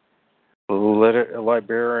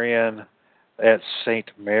 librarian at St.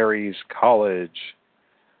 Mary's College,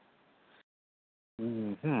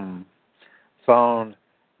 found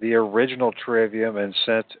the original Trivium and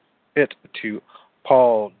sent it to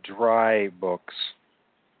Paul Dry Books.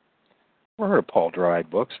 Never heard of Paul Dry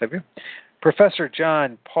Books, have you? Professor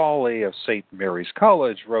John Pauley of St. Mary's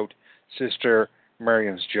College wrote Sister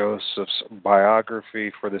Miriam Joseph's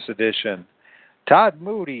biography for this edition. Todd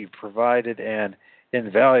Moody provided an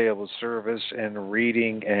invaluable service in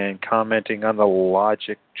reading and commenting on the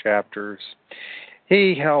logic chapters.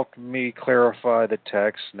 He helped me clarify the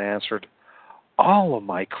text and answered all of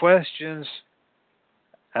my questions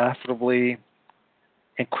affably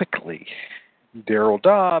and quickly. Darrell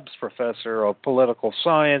Dobbs, professor of political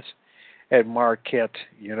science at Marquette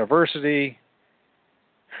University,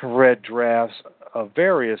 read drafts of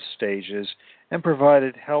various stages and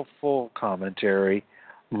provided helpful commentary.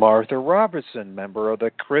 Martha Robertson, member of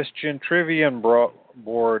the Christian Trivium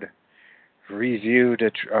Board, reviewed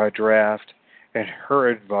a draft, and her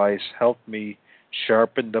advice helped me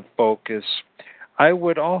sharpen the focus. I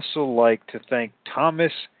would also like to thank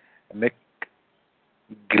Thomas McGlynn,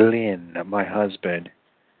 my husband,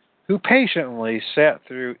 who patiently sat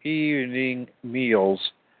through evening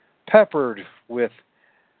meals peppered with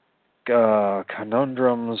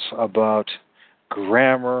conundrums about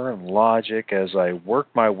grammar and logic as I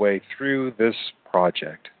worked my way through this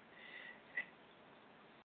project.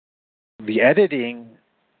 In editing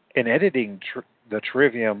the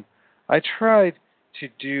Trivium, I tried to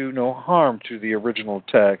do no harm to the original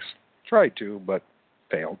text. Tried to, but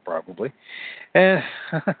failed probably. And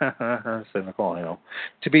cynical, I know.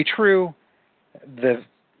 To be true, to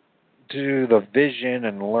the vision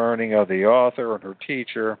and learning of the author and her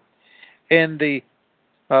teacher, in the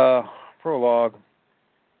prologue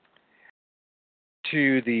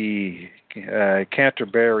to the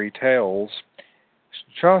Canterbury Tales,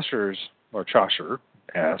 Chaucer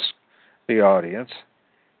asks the audience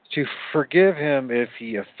to forgive him if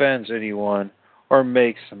he offends anyone or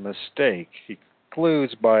makes a mistake. He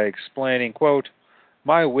concludes by explaining, quote,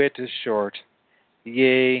 "My wit is short,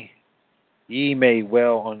 yea, ye may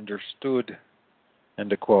well understood,"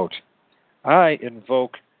 end quote. I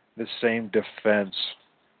invoke the same defense.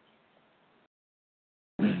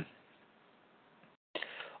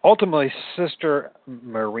 Ultimately, Sister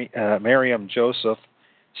Miriam Joseph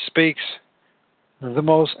speaks the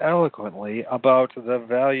most eloquently about the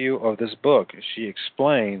value of this book. She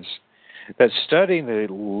explains that studying the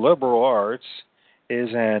liberal arts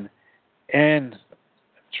is an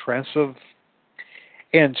intransitive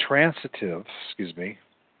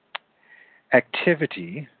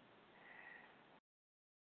activity.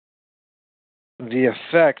 The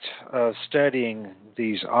effect of studying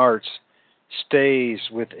these arts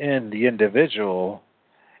stays within the individual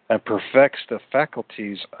and perfects the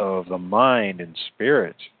faculties of the mind and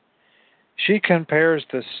spirit. She compares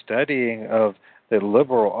the studying of the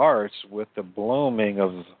liberal arts with the blooming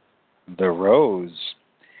of the rose.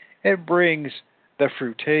 It brings the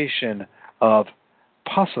fruition of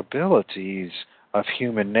possibilities of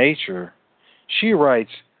human nature. She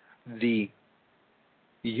writes, the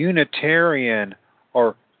Unitarian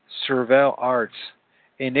or servile arts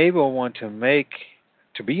enable one to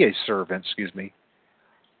be a servant,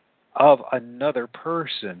 of another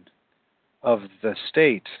person, of the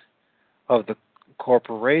state, of the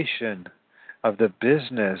corporation, of the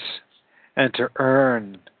business, and to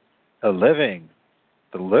earn a living.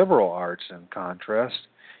 The liberal arts, in contrast,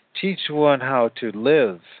 teach one how to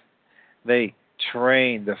live. They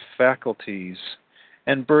train the faculties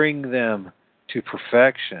and bring them to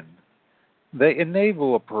perfection. They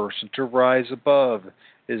enable a person to rise above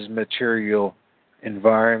his material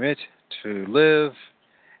environment, to live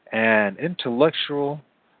an intellectual,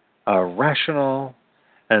 rational,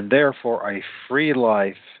 and therefore a free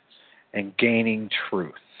life and gaining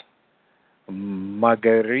truth.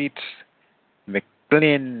 Marguerite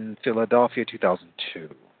Berlin, Philadelphia, 2002.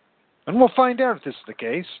 And we'll find out if this is the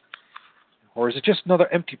case, or is it just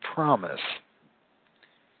another empty promise?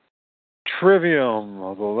 Trivium,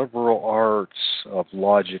 the liberal arts of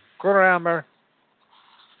logic, grammar,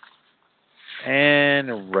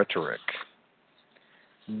 and rhetoric.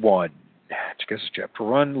 1. Chapter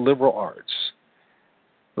 1, liberal arts.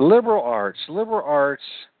 Liberal arts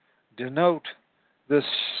denote the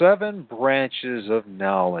 7 branches of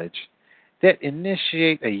knowledge that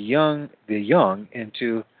initiate the young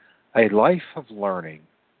into a life of learning.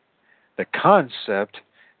 The concept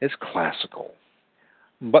is classical,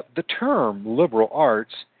 but the term liberal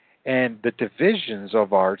arts and the divisions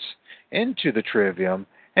of arts into the trivium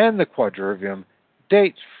and the quadrivium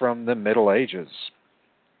date from the Middle Ages.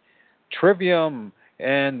 Trivium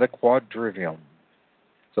and the quadrivium.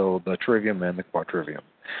 So the trivium and the quadrivium.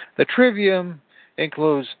 The trivium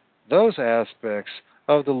includes those aspects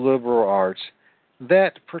of the liberal arts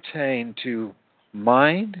that pertain to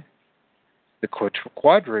mind. The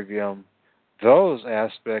quadrivium, those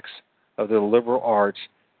aspects of the liberal arts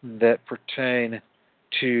that pertain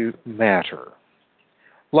to matter.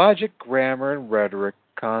 Logic, grammar, and rhetoric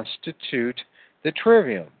constitute the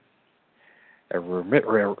trivium.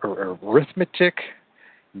 Arithmetic,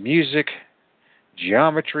 music,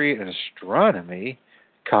 geometry, and astronomy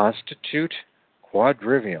constitute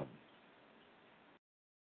quadrivium.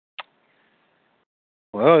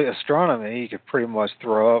 Well, astronomy, you could pretty much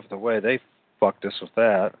throw off the way they fucked us with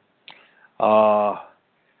that.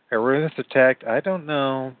 Arithmetic, I don't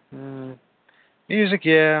know. Music,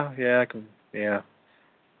 yeah.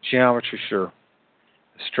 Geometry, sure.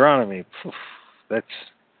 Astronomy,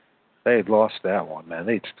 they had lost that one, man.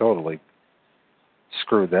 They totally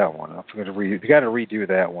screwed that one up. You got to redo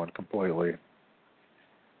that one completely.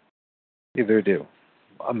 Either do,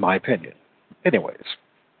 in my opinion. Anyways,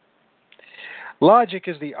 logic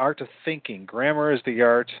is the art of thinking. Grammar is the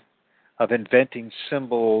art of inventing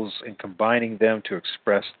symbols and combining them to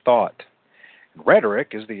express thought.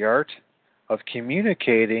 Rhetoric is the art of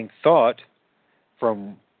communicating thought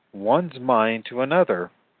from one's mind to another,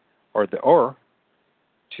 or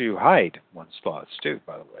to hide one's thoughts too,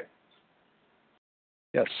 by the way.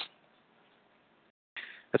 Yes.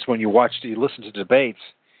 That's when you listen to debates,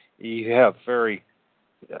 you ever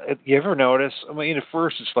notice, I mean, at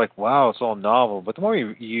first it's like, wow, it's all novel, but the more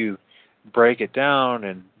you break it down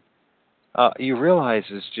and you realize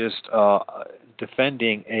it's just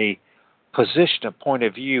defending a position, a point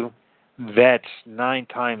of view that 9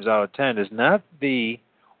 times out of 10 is not the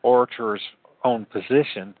orator's own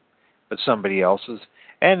position, but somebody else's,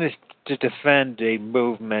 and it's to defend a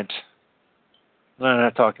movement. I'm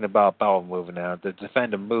not talking about bowel movement now. To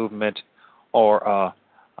defend a movement or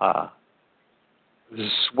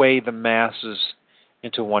sway the masses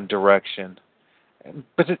into one direction.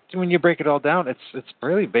 But when you break it all down, it's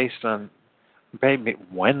really based on maybe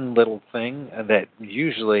one little thing, and that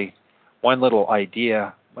usually one little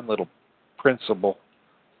idea, one little principle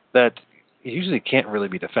that usually can't really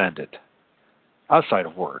be defended outside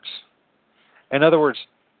of words. In other words,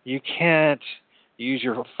 you can't use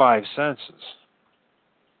your 5 senses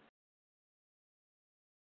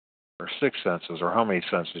or 6 senses, or how many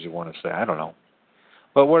senses you want to say, I don't know.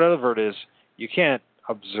 But whatever it is, you can't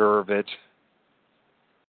observe it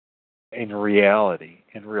in reality,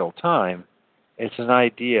 in real time. It's an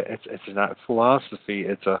idea. It's not philosophy.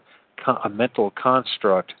 It's a mental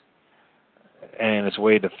construct, and it's a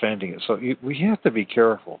way of defending it. So we have to be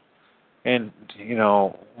careful. And,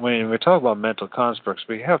 when we talk about mental constructs,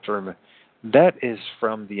 we have to remember that is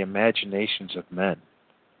from the imaginations of men.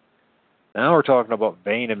 Now we're talking about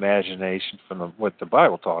vain imagination from what the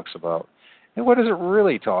Bible talks about. And what is it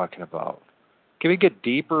really talking about? Can we get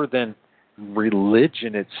deeper than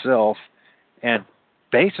religion itself and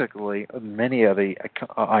basically many of the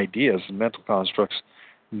ideas and mental constructs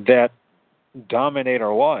that dominate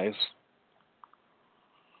our lives?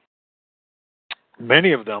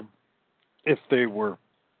 Many of them, if they were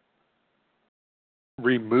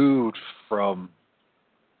removed from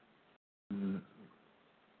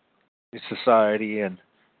society and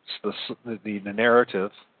the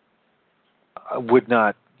narrative,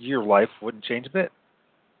 your life wouldn't change a bit.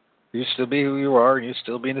 You still be who you are, and you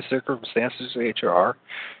still be in the circumstances that you are,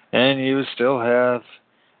 and you still have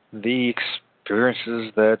the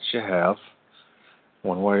experiences that you have,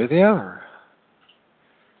 one way or the other.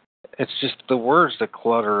 It's just the words that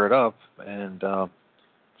clutter it up and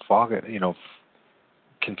fog it,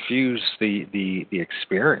 confuse the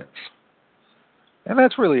experience. And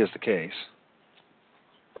that really is the case,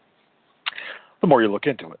 the more you look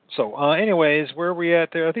into it. So anyways, where are we at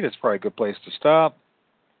there? I think that's probably a good place to stop.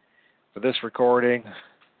 for this recording.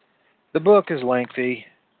 The book is lengthy.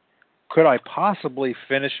 Could I possibly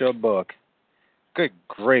finish a book? Good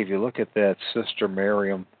gravy, look at that Sister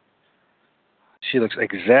Miriam. She looks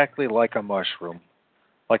exactly like a mushroom.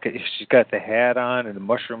 She's got the hat on and the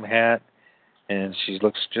mushroom hat, and she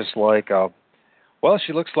looks just like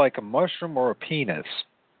she looks like a mushroom or a penis.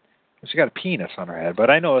 She's got a penis on her head, but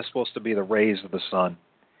I know it's supposed to be the rays of the sun.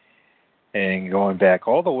 And going back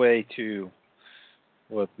all the way to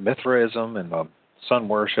Mithraism and sun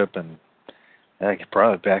worship, and I could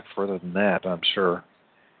probably back further than that, I'm sure.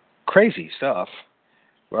 Crazy stuff.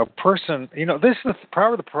 A person, this is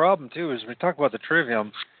probably the problem too, is we talk about the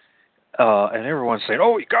Trivium, and everyone's saying,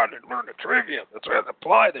 "Oh, you got to learn the Trivium. Let's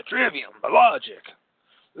apply the Trivium, the logic,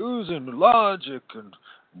 using logic and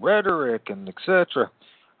rhetoric and etc."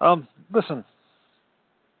 Listen,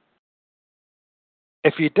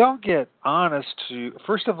 if you don't get honest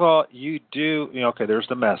first of all, there's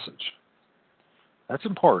the message. That's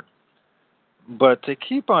important. But they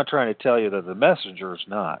keep on trying to tell you that the messenger is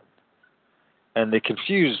not. And they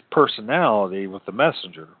confuse personality with the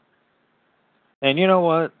messenger. And you know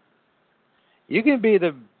what? You can be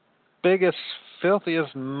the biggest,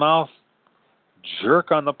 filthiest mouth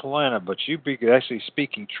jerk on the planet, but you be actually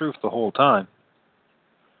speaking truth the whole time.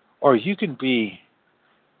 Or you can be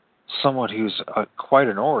someone who's quite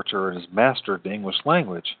an orator and has mastered the English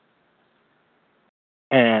language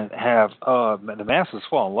and have the masses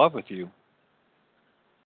fall in love with you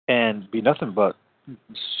and be nothing but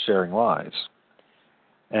sharing lies.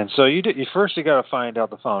 And so you got to find out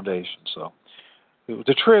the foundation. So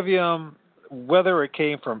the Trivium, whether it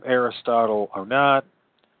came from Aristotle or not,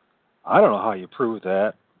 I don't know how you prove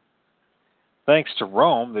that. Thanks to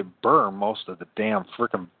Rome, they burned most of the damn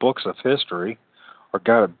frickin' books of history or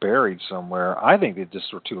got it buried somewhere. I think they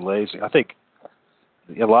just were too lazy. I think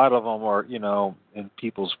a lot of them are, in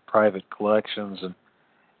people's private collections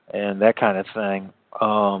and that kind of thing.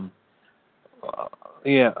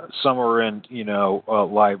 Some are in,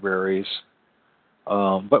 libraries.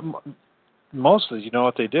 But mostly,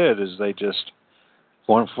 what they did is they just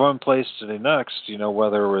went from one place to the next,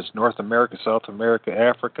 whether it was North America, South America,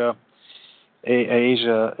 Africa,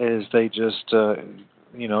 Asia, is they just,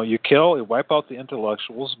 you wipe out the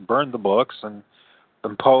intellectuals, burn the books, and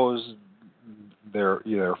impose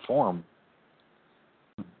their form,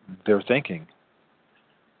 their thinking.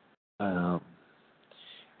 And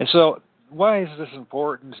so, why is this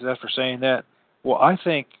important after saying that? Well, I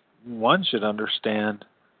think one should understand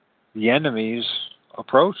the enemy's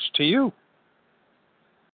approach to you.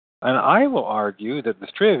 And I will argue that the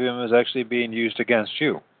Trivium is actually being used against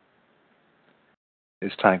you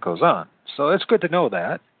as time goes on. So it's good to know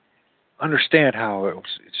that. Understand how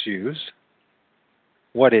it's used,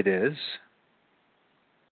 what it is,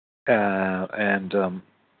 and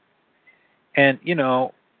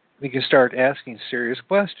we can start asking serious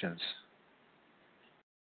questions.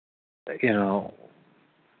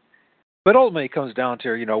 But ultimately it comes down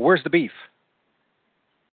to, where's the beef?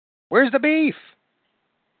 Where's the beef?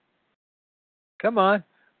 Come on,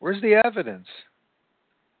 where's the evidence?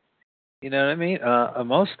 You know what I mean?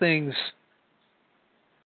 Most things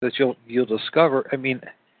that you'll discover,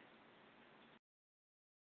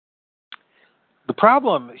 the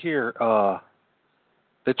problem here,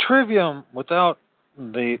 the Trivium without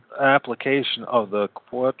the application of the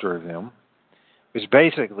Quadrivium, which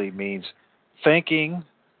basically means thinking,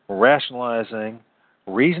 rationalizing,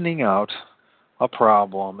 reasoning out a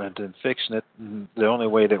problem and then fixing it the only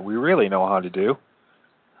way that we really know how to do,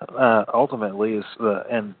 ultimately is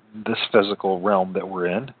in this physical realm that we're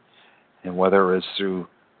in, and whether it's through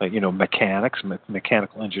mechanics,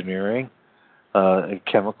 mechanical engineering,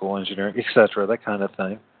 chemical engineering, etc., that kind of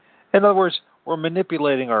thing. In other words, we're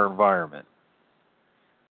manipulating our environment.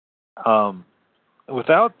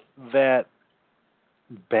 Without that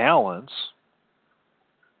balance,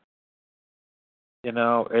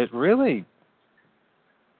 it really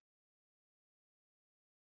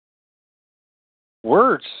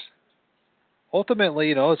words.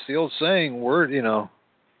 Ultimately, it's the old saying, words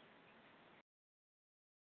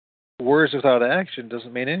without action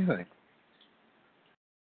doesn't mean anything.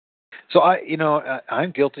 So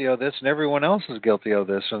I'm guilty of this, and everyone else is guilty of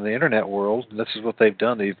this in the internet world. And this is what they've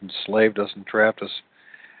done. They've enslaved us and trapped us.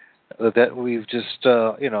 That we've just,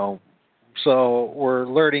 so we're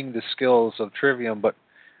learning the skills of Trivium, but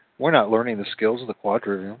we're not learning the skills of the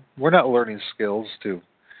Quadrivium. We're not learning skills to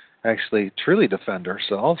actually truly defend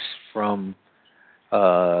ourselves from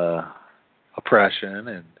oppression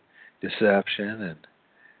and deception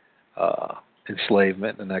and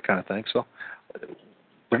enslavement and that kind of thing. So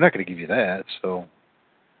we're not going to give you that. So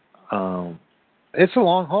it's a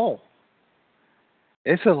long haul.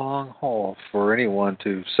 It's a long haul for anyone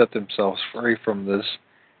to set themselves free from this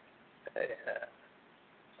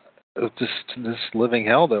living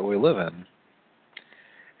hell that we live in.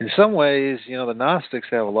 In some ways, the Gnostics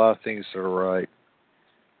have a lot of things that are right.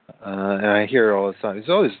 And I hear it all the time. There's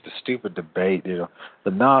always the stupid debate, the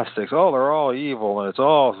Gnostics, they're all evil, and it's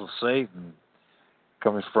all Satan,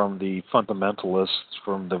 coming from the fundamentalists,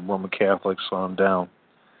 from the Roman Catholics on down.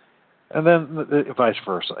 And then vice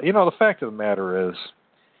versa. The fact of the matter is,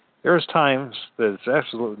 there's times that it's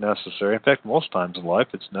absolutely necessary. In fact, most times in life,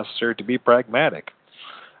 it's necessary to be pragmatic.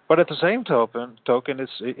 But at the same token,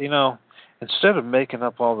 it's, instead of making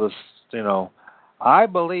up all this, I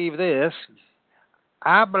believe this,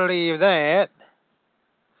 I believe that,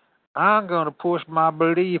 I'm going to push my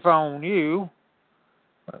belief on you.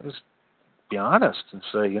 Just be honest and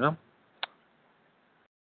say,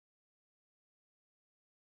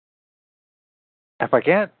 if I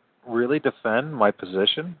can't really defend my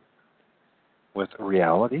position with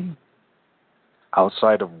reality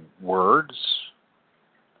outside of words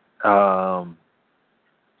and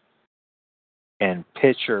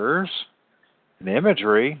pictures and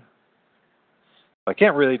imagery, if I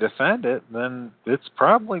can't really defend it, then it's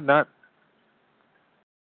probably not.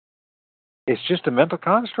 It's just a mental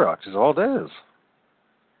construct, is all it is.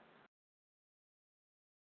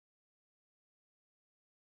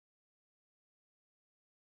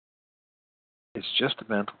 It's just a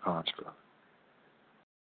mental construct.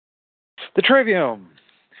 The Trivium.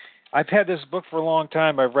 I've had this book for a long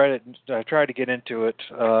time. I've read it. I tried to get into it.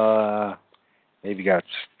 Maybe got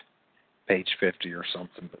page 50 or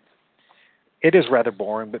something. But it is rather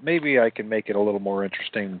boring, but maybe I can make it a little more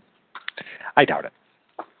interesting. I doubt it.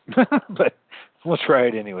 But we'll try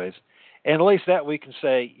it anyways. And at least that we can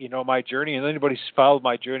say, my journey, and anybody who's followed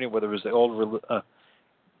my journey, whether it was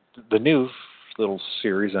the new little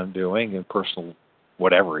series I'm doing, and personal,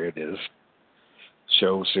 whatever it is,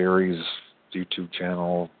 show series, YouTube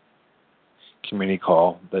channel, community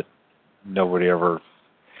call that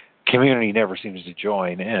community never seems to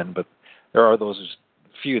join in, but there are those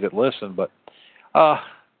few that listen. But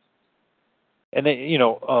and then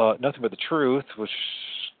Nothing But the Truth, which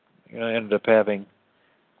ended up having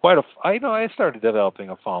I started developing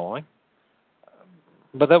a following,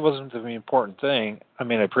 but that wasn't the important thing. I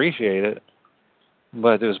mean, I appreciate it,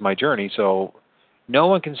 but it was my journey. So no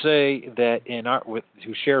one can say that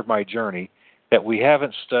who shared my journey that we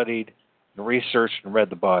haven't studied and researched and read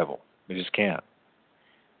the Bible. We just can't.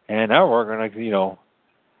 And now we're going to,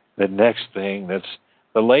 the next thing, that's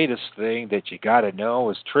the latest thing that you got to know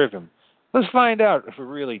is Trivium. Let's find out if we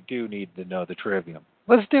really do need to know the Trivium.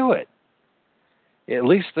 Let's do it. At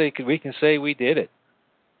least we can say we did it.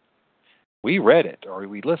 We read it or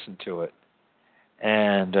we listened to it.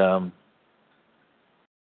 And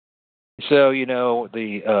so,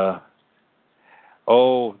 the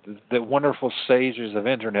wonderful sages of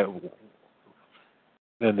internet,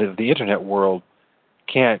 the internet world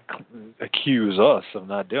can't accuse us of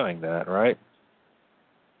not doing that, right?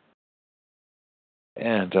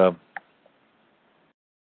 And go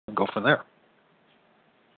from there.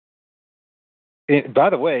 And by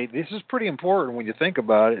the way, this is pretty important when you think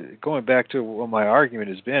about it. Going back to what my argument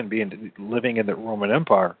has been, living in the Roman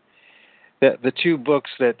Empire, that the two books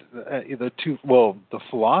the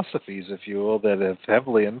philosophies, if you will, that have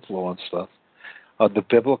heavily influenced us, the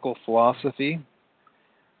biblical philosophy,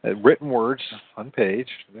 written words on page,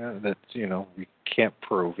 that we can't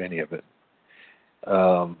prove any of it.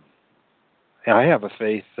 And I have a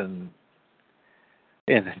faith in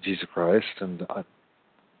Jesus Christ,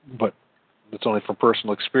 but it's only from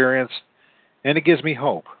personal experience, and it gives me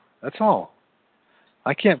hope. That's all.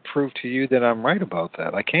 I can't prove to you that I'm right about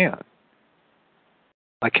that. I can't.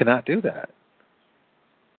 I cannot do that.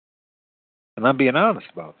 And I'm being honest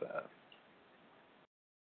about that.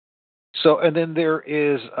 So, and then there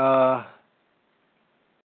is the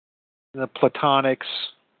Platonics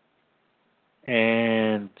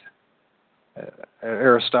and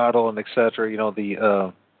Aristotle and etc.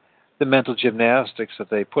 The mental gymnastics that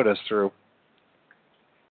they put us through.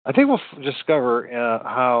 I think we'll discover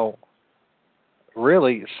how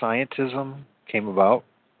really scientism came about,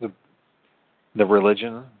 the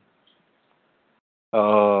religion,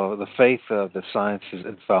 the faith of the science is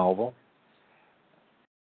infallible.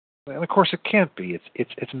 And of course it can't be.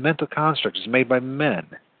 It's mental construct. It's made by men.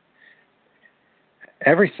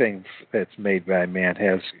 Everything that's made by man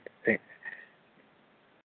has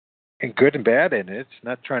good and bad in it. It's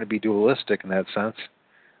not trying to be dualistic in that sense.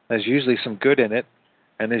 There's usually some good in it,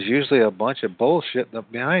 and there's usually a bunch of bullshit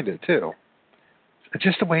behind it too. It's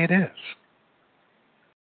just the way it is.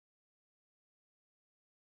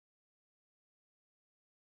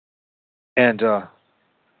 And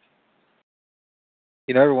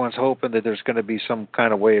everyone's hoping that there's going to be some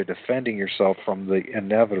kind of way of defending yourself from the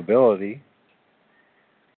inevitability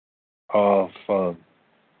of.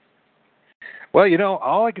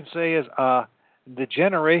 All I can say is the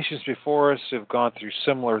generations before us have gone through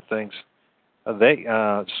similar things. They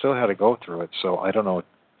still had to go through it. So I don't know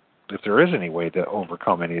if there is any way to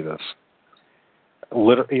overcome any of this.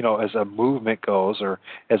 As a movement goes, or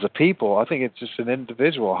as a people, I think it's just an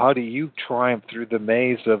individual. How do you triumph through the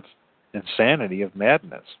maze of insanity, of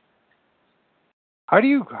madness? How do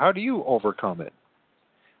you overcome it?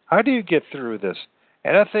 How do you get through this?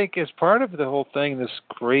 And I think as part of the whole thing, this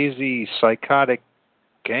crazy psychotic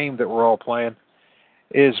game that we're all playing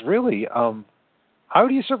is really how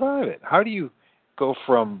do you survive it? How do you go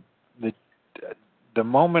from the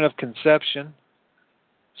moment of conception,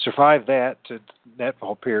 survive that to that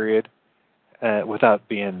whole period without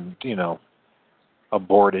being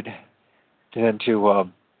aborted, then to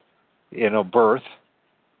birth,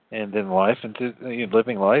 and then life, and to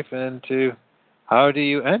living life, and to how do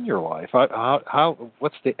you end your life? How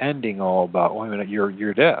what's the ending all about? Wait a minute,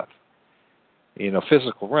 your death,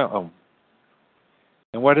 physical realm,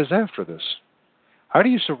 and what is after this? How do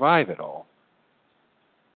you survive it all?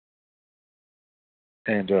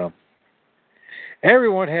 And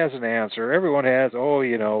everyone has an answer. Everyone has,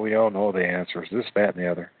 we all know the answers, this, that, and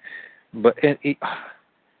the other. But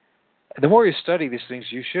the more you study these things,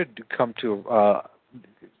 you should come to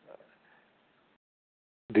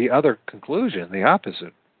the other conclusion, the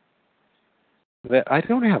opposite, that I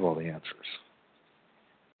don't have all the answers.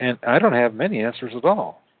 And I don't have many answers at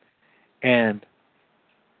all. And,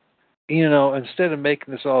 instead of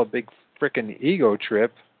making this all a big frickin' ego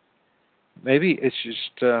trip, maybe it's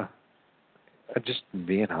just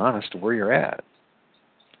being honest to where you're at.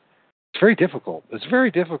 It's very difficult. It's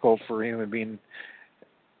very difficult for a human being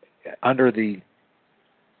under the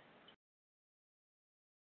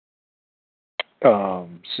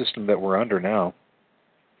system that we're under now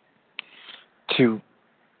to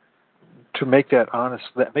make an honest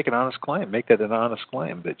claim, make that an honest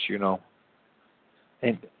claim that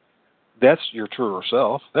and that's your truer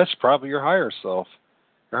self. That's probably your higher self.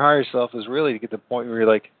 Your higher self is really to get to the point where you're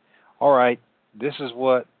like, all right, this is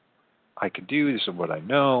what I can do. This is what I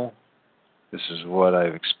know. This is what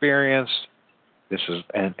I've experienced. This is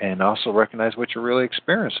and also recognize what you're really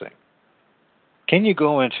experiencing. Can you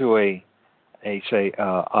go into a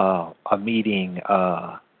meeting,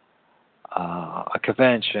 a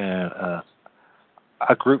convention, a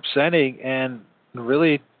group setting, and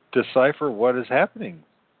really decipher what is happening?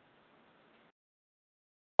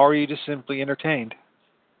 Or are you just simply entertained?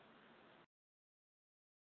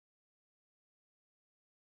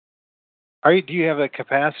 Do you have a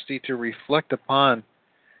capacity to reflect upon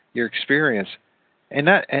your experience, and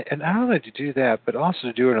not only to do that, but also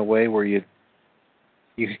to do it in a way where you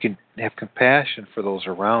can have compassion for those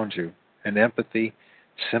around you, and empathy,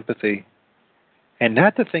 sympathy, and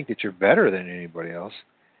not to think that you're better than anybody else,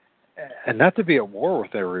 and not to be at war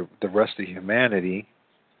with the rest of humanity,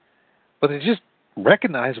 but to just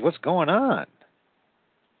recognize what's going on.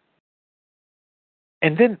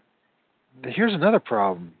 And then here's another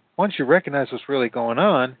problem. Once you recognize what's really going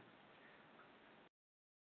on,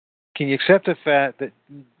 can you accept the fact that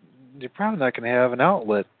you're probably not going to have an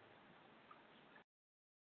outlet?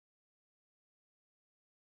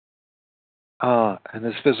 And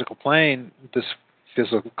this physical complaint,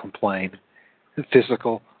 the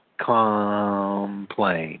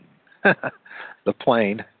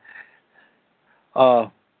plane.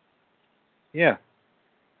 Yeah.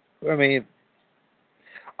 I mean,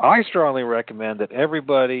 I strongly recommend that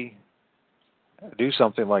everybody do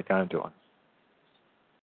something like I'm doing.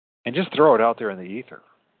 And just throw it out there in the ether.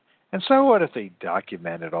 And so what if they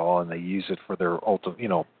document it all and they use it for their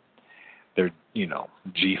ultimate, their,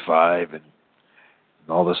 G5 and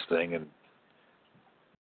all this thing, and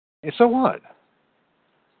so what?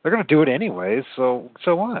 They're going to do it anyways, so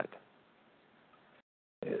what?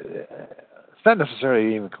 It's not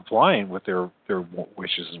necessarily even complying with their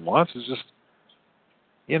wishes and wants. It's just,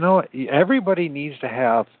 everybody needs to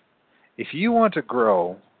have, if you want to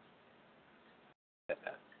grow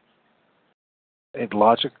in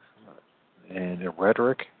logic and in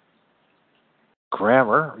rhetoric,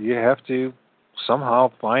 grammar, you have to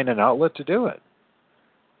somehow find an outlet to do it.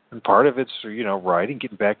 And part of it's, writing,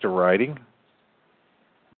 getting back to writing.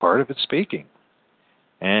 Part of it's speaking.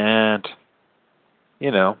 And,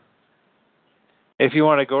 if you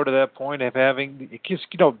want to go to that point of having,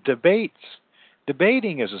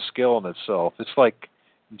 debating is a skill in itself. It's like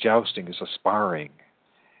jousting is a sparring.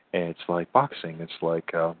 And it's like boxing. It's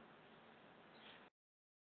like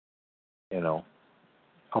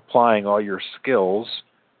applying all your skills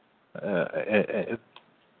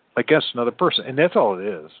against another person, and that's all it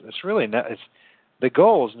is. It's really not. The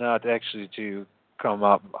goal is not actually to come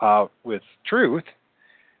out with truth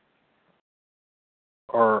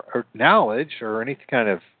or knowledge or any kind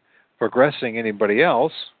of progressing anybody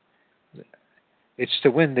else. It's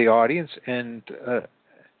to win the audience and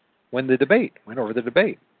win over the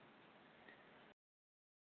debate.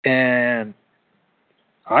 And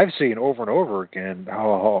I've seen over and over again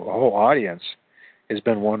how a whole audience has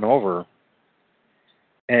been won over,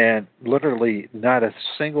 and literally not a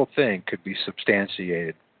single thing could be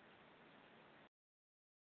substantiated.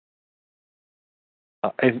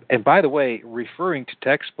 And by the way, referring to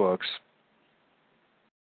textbooks,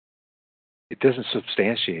 it doesn't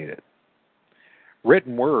substantiate it.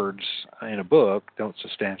 Written words in a book don't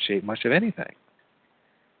substantiate much of anything.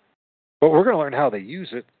 But we're going to learn how they use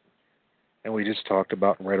it, and we just talked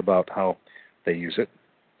about and read about how they use it.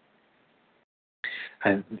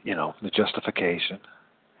 And, the justification,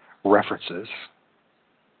 references,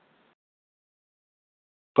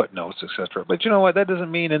 footnotes, etc. But you know what? That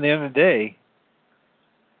doesn't mean in the end of the day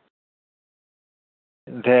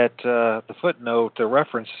that the footnote, the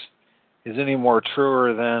reference, is any more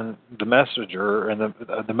truer than the messenger and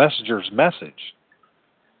the messenger's message.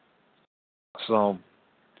 So,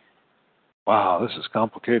 wow, this is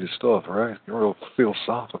complicated stuff, right? Real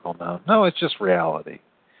philosophical now. No, it's just reality.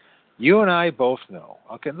 You and I both know.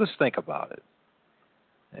 Okay, let's think about it.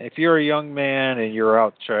 If you're a young man and you're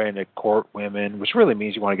out trying to court women, which really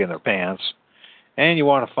means you want to get in their pants, and you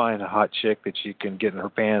want to find a hot chick that you can get in her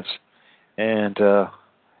pants and,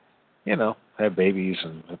 have babies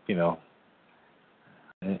and,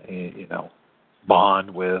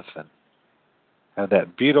 bond with and have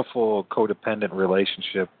that beautiful codependent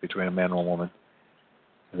relationship between a man and a woman.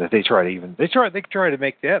 That they try to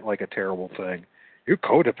make that like a terrible thing. You're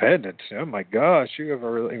codependent. Oh my gosh, you have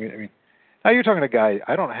a really. Now you're talking to a guy.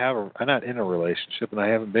 I'm not in a relationship, and I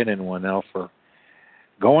haven't been in one now for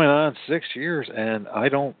going on 6 years, and I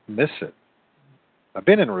don't miss it. I've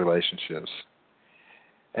been in relationships,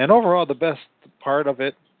 and overall, the best part of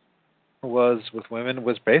it was with women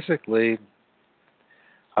was basically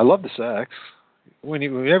I love the sex.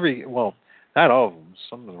 Not all of them.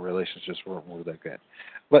 Some of the relationships weren't that good,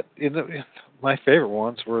 but my favorite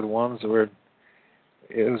ones were the ones where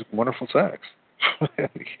it was wonderful sex.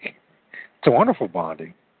 It's a wonderful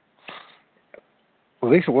bonding.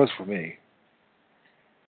 Well, at least it was for me.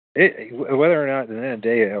 Whether or not at the end of the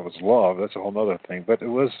day it was love, that's a whole other thing. But it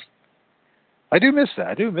was. I do miss that.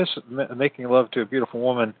 I do miss making love to a beautiful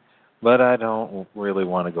woman, but I don't really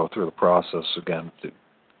want to go through the process again.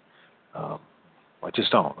 I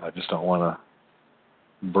just don't. I just don't want to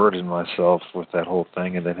burden myself with that whole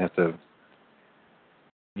thing and then have to.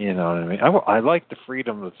 You know what I mean? I like the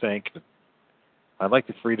freedom to think. I like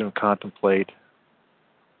the freedom to contemplate.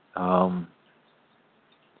 If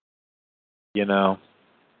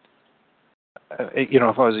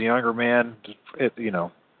I was a younger man, it'd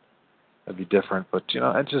be different. But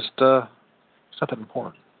I just it's not that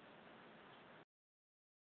important.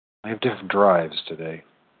 I have different drives today.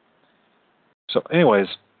 So, anyways,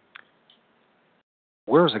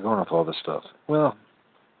 where was I going with all this stuff? Well,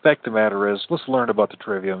 fact of the matter is, let's learn about the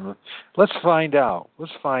Trivium. Let's find out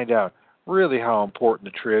really how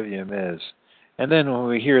important the Trivium is. And then when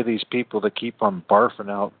we hear these people that keep on barfing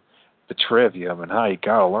out the Trivium and how you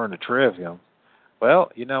got to learn the Trivium, well,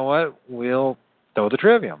 you know what? We'll know the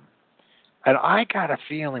Trivium. And I got a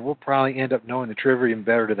feeling we'll probably end up knowing the Trivium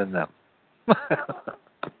better than them.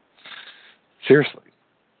 Seriously.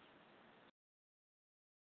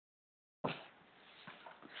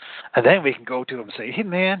 And then we can go to them and say, hey,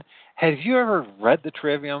 man, have you ever read the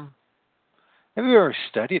Trivium? Have you ever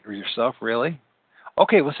studied it yourself, really?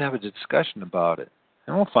 Okay, let's have a discussion about it.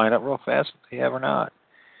 And we'll find out real fast if they have or not.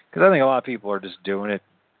 Because I think a lot of people are just doing it.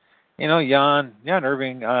 Jan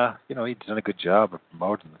Irving, he's done a good job of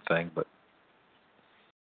promoting the thing, but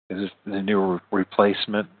is this the new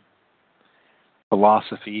replacement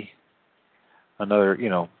philosophy? Another,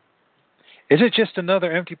 is it just another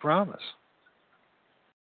empty promise?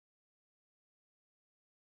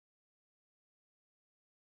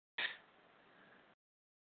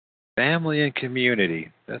 Family and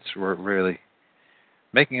community. That's where really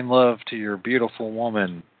making love to your beautiful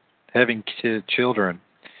woman, having children,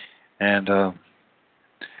 and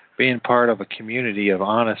being part of a community of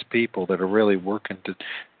honest people that are really working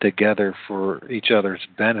together for each other's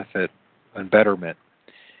benefit and betterment.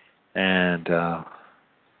 And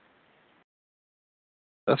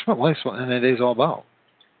that's what life's and it is all about.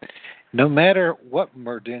 No matter what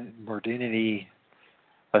modernity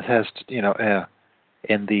It has to,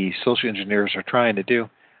 and the social engineers are trying to do.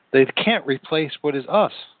 They can't replace what is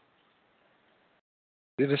us.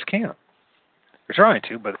 They just can't. They're trying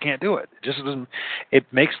to, but they can't do it. It just doesn't. It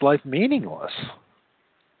makes life meaningless.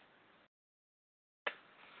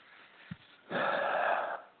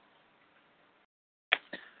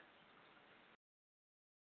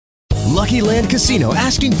 Lucky Land Casino,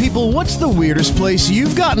 asking people, what's the weirdest place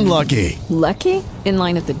you've gotten lucky? Lucky? In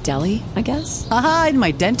line at the deli, I guess? Aha, in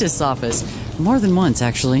my dentist's office. More than once,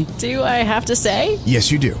 actually. Do I have to say?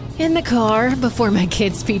 Yes, you do. In the car before my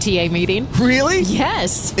kids' PTA meeting. Really?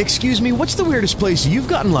 Yes. Excuse me, what's the weirdest place you've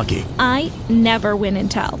gotten lucky? I never win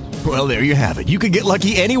and tell. Well, there you have it. You can get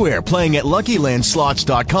lucky anywhere, playing at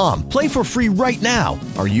LuckyLandSlots.com. Play for free right now.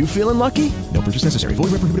 Are you feeling lucky? No purchase necessary.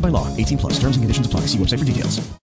 Void where prohibited by law. 18+. Terms and conditions apply. See website for details.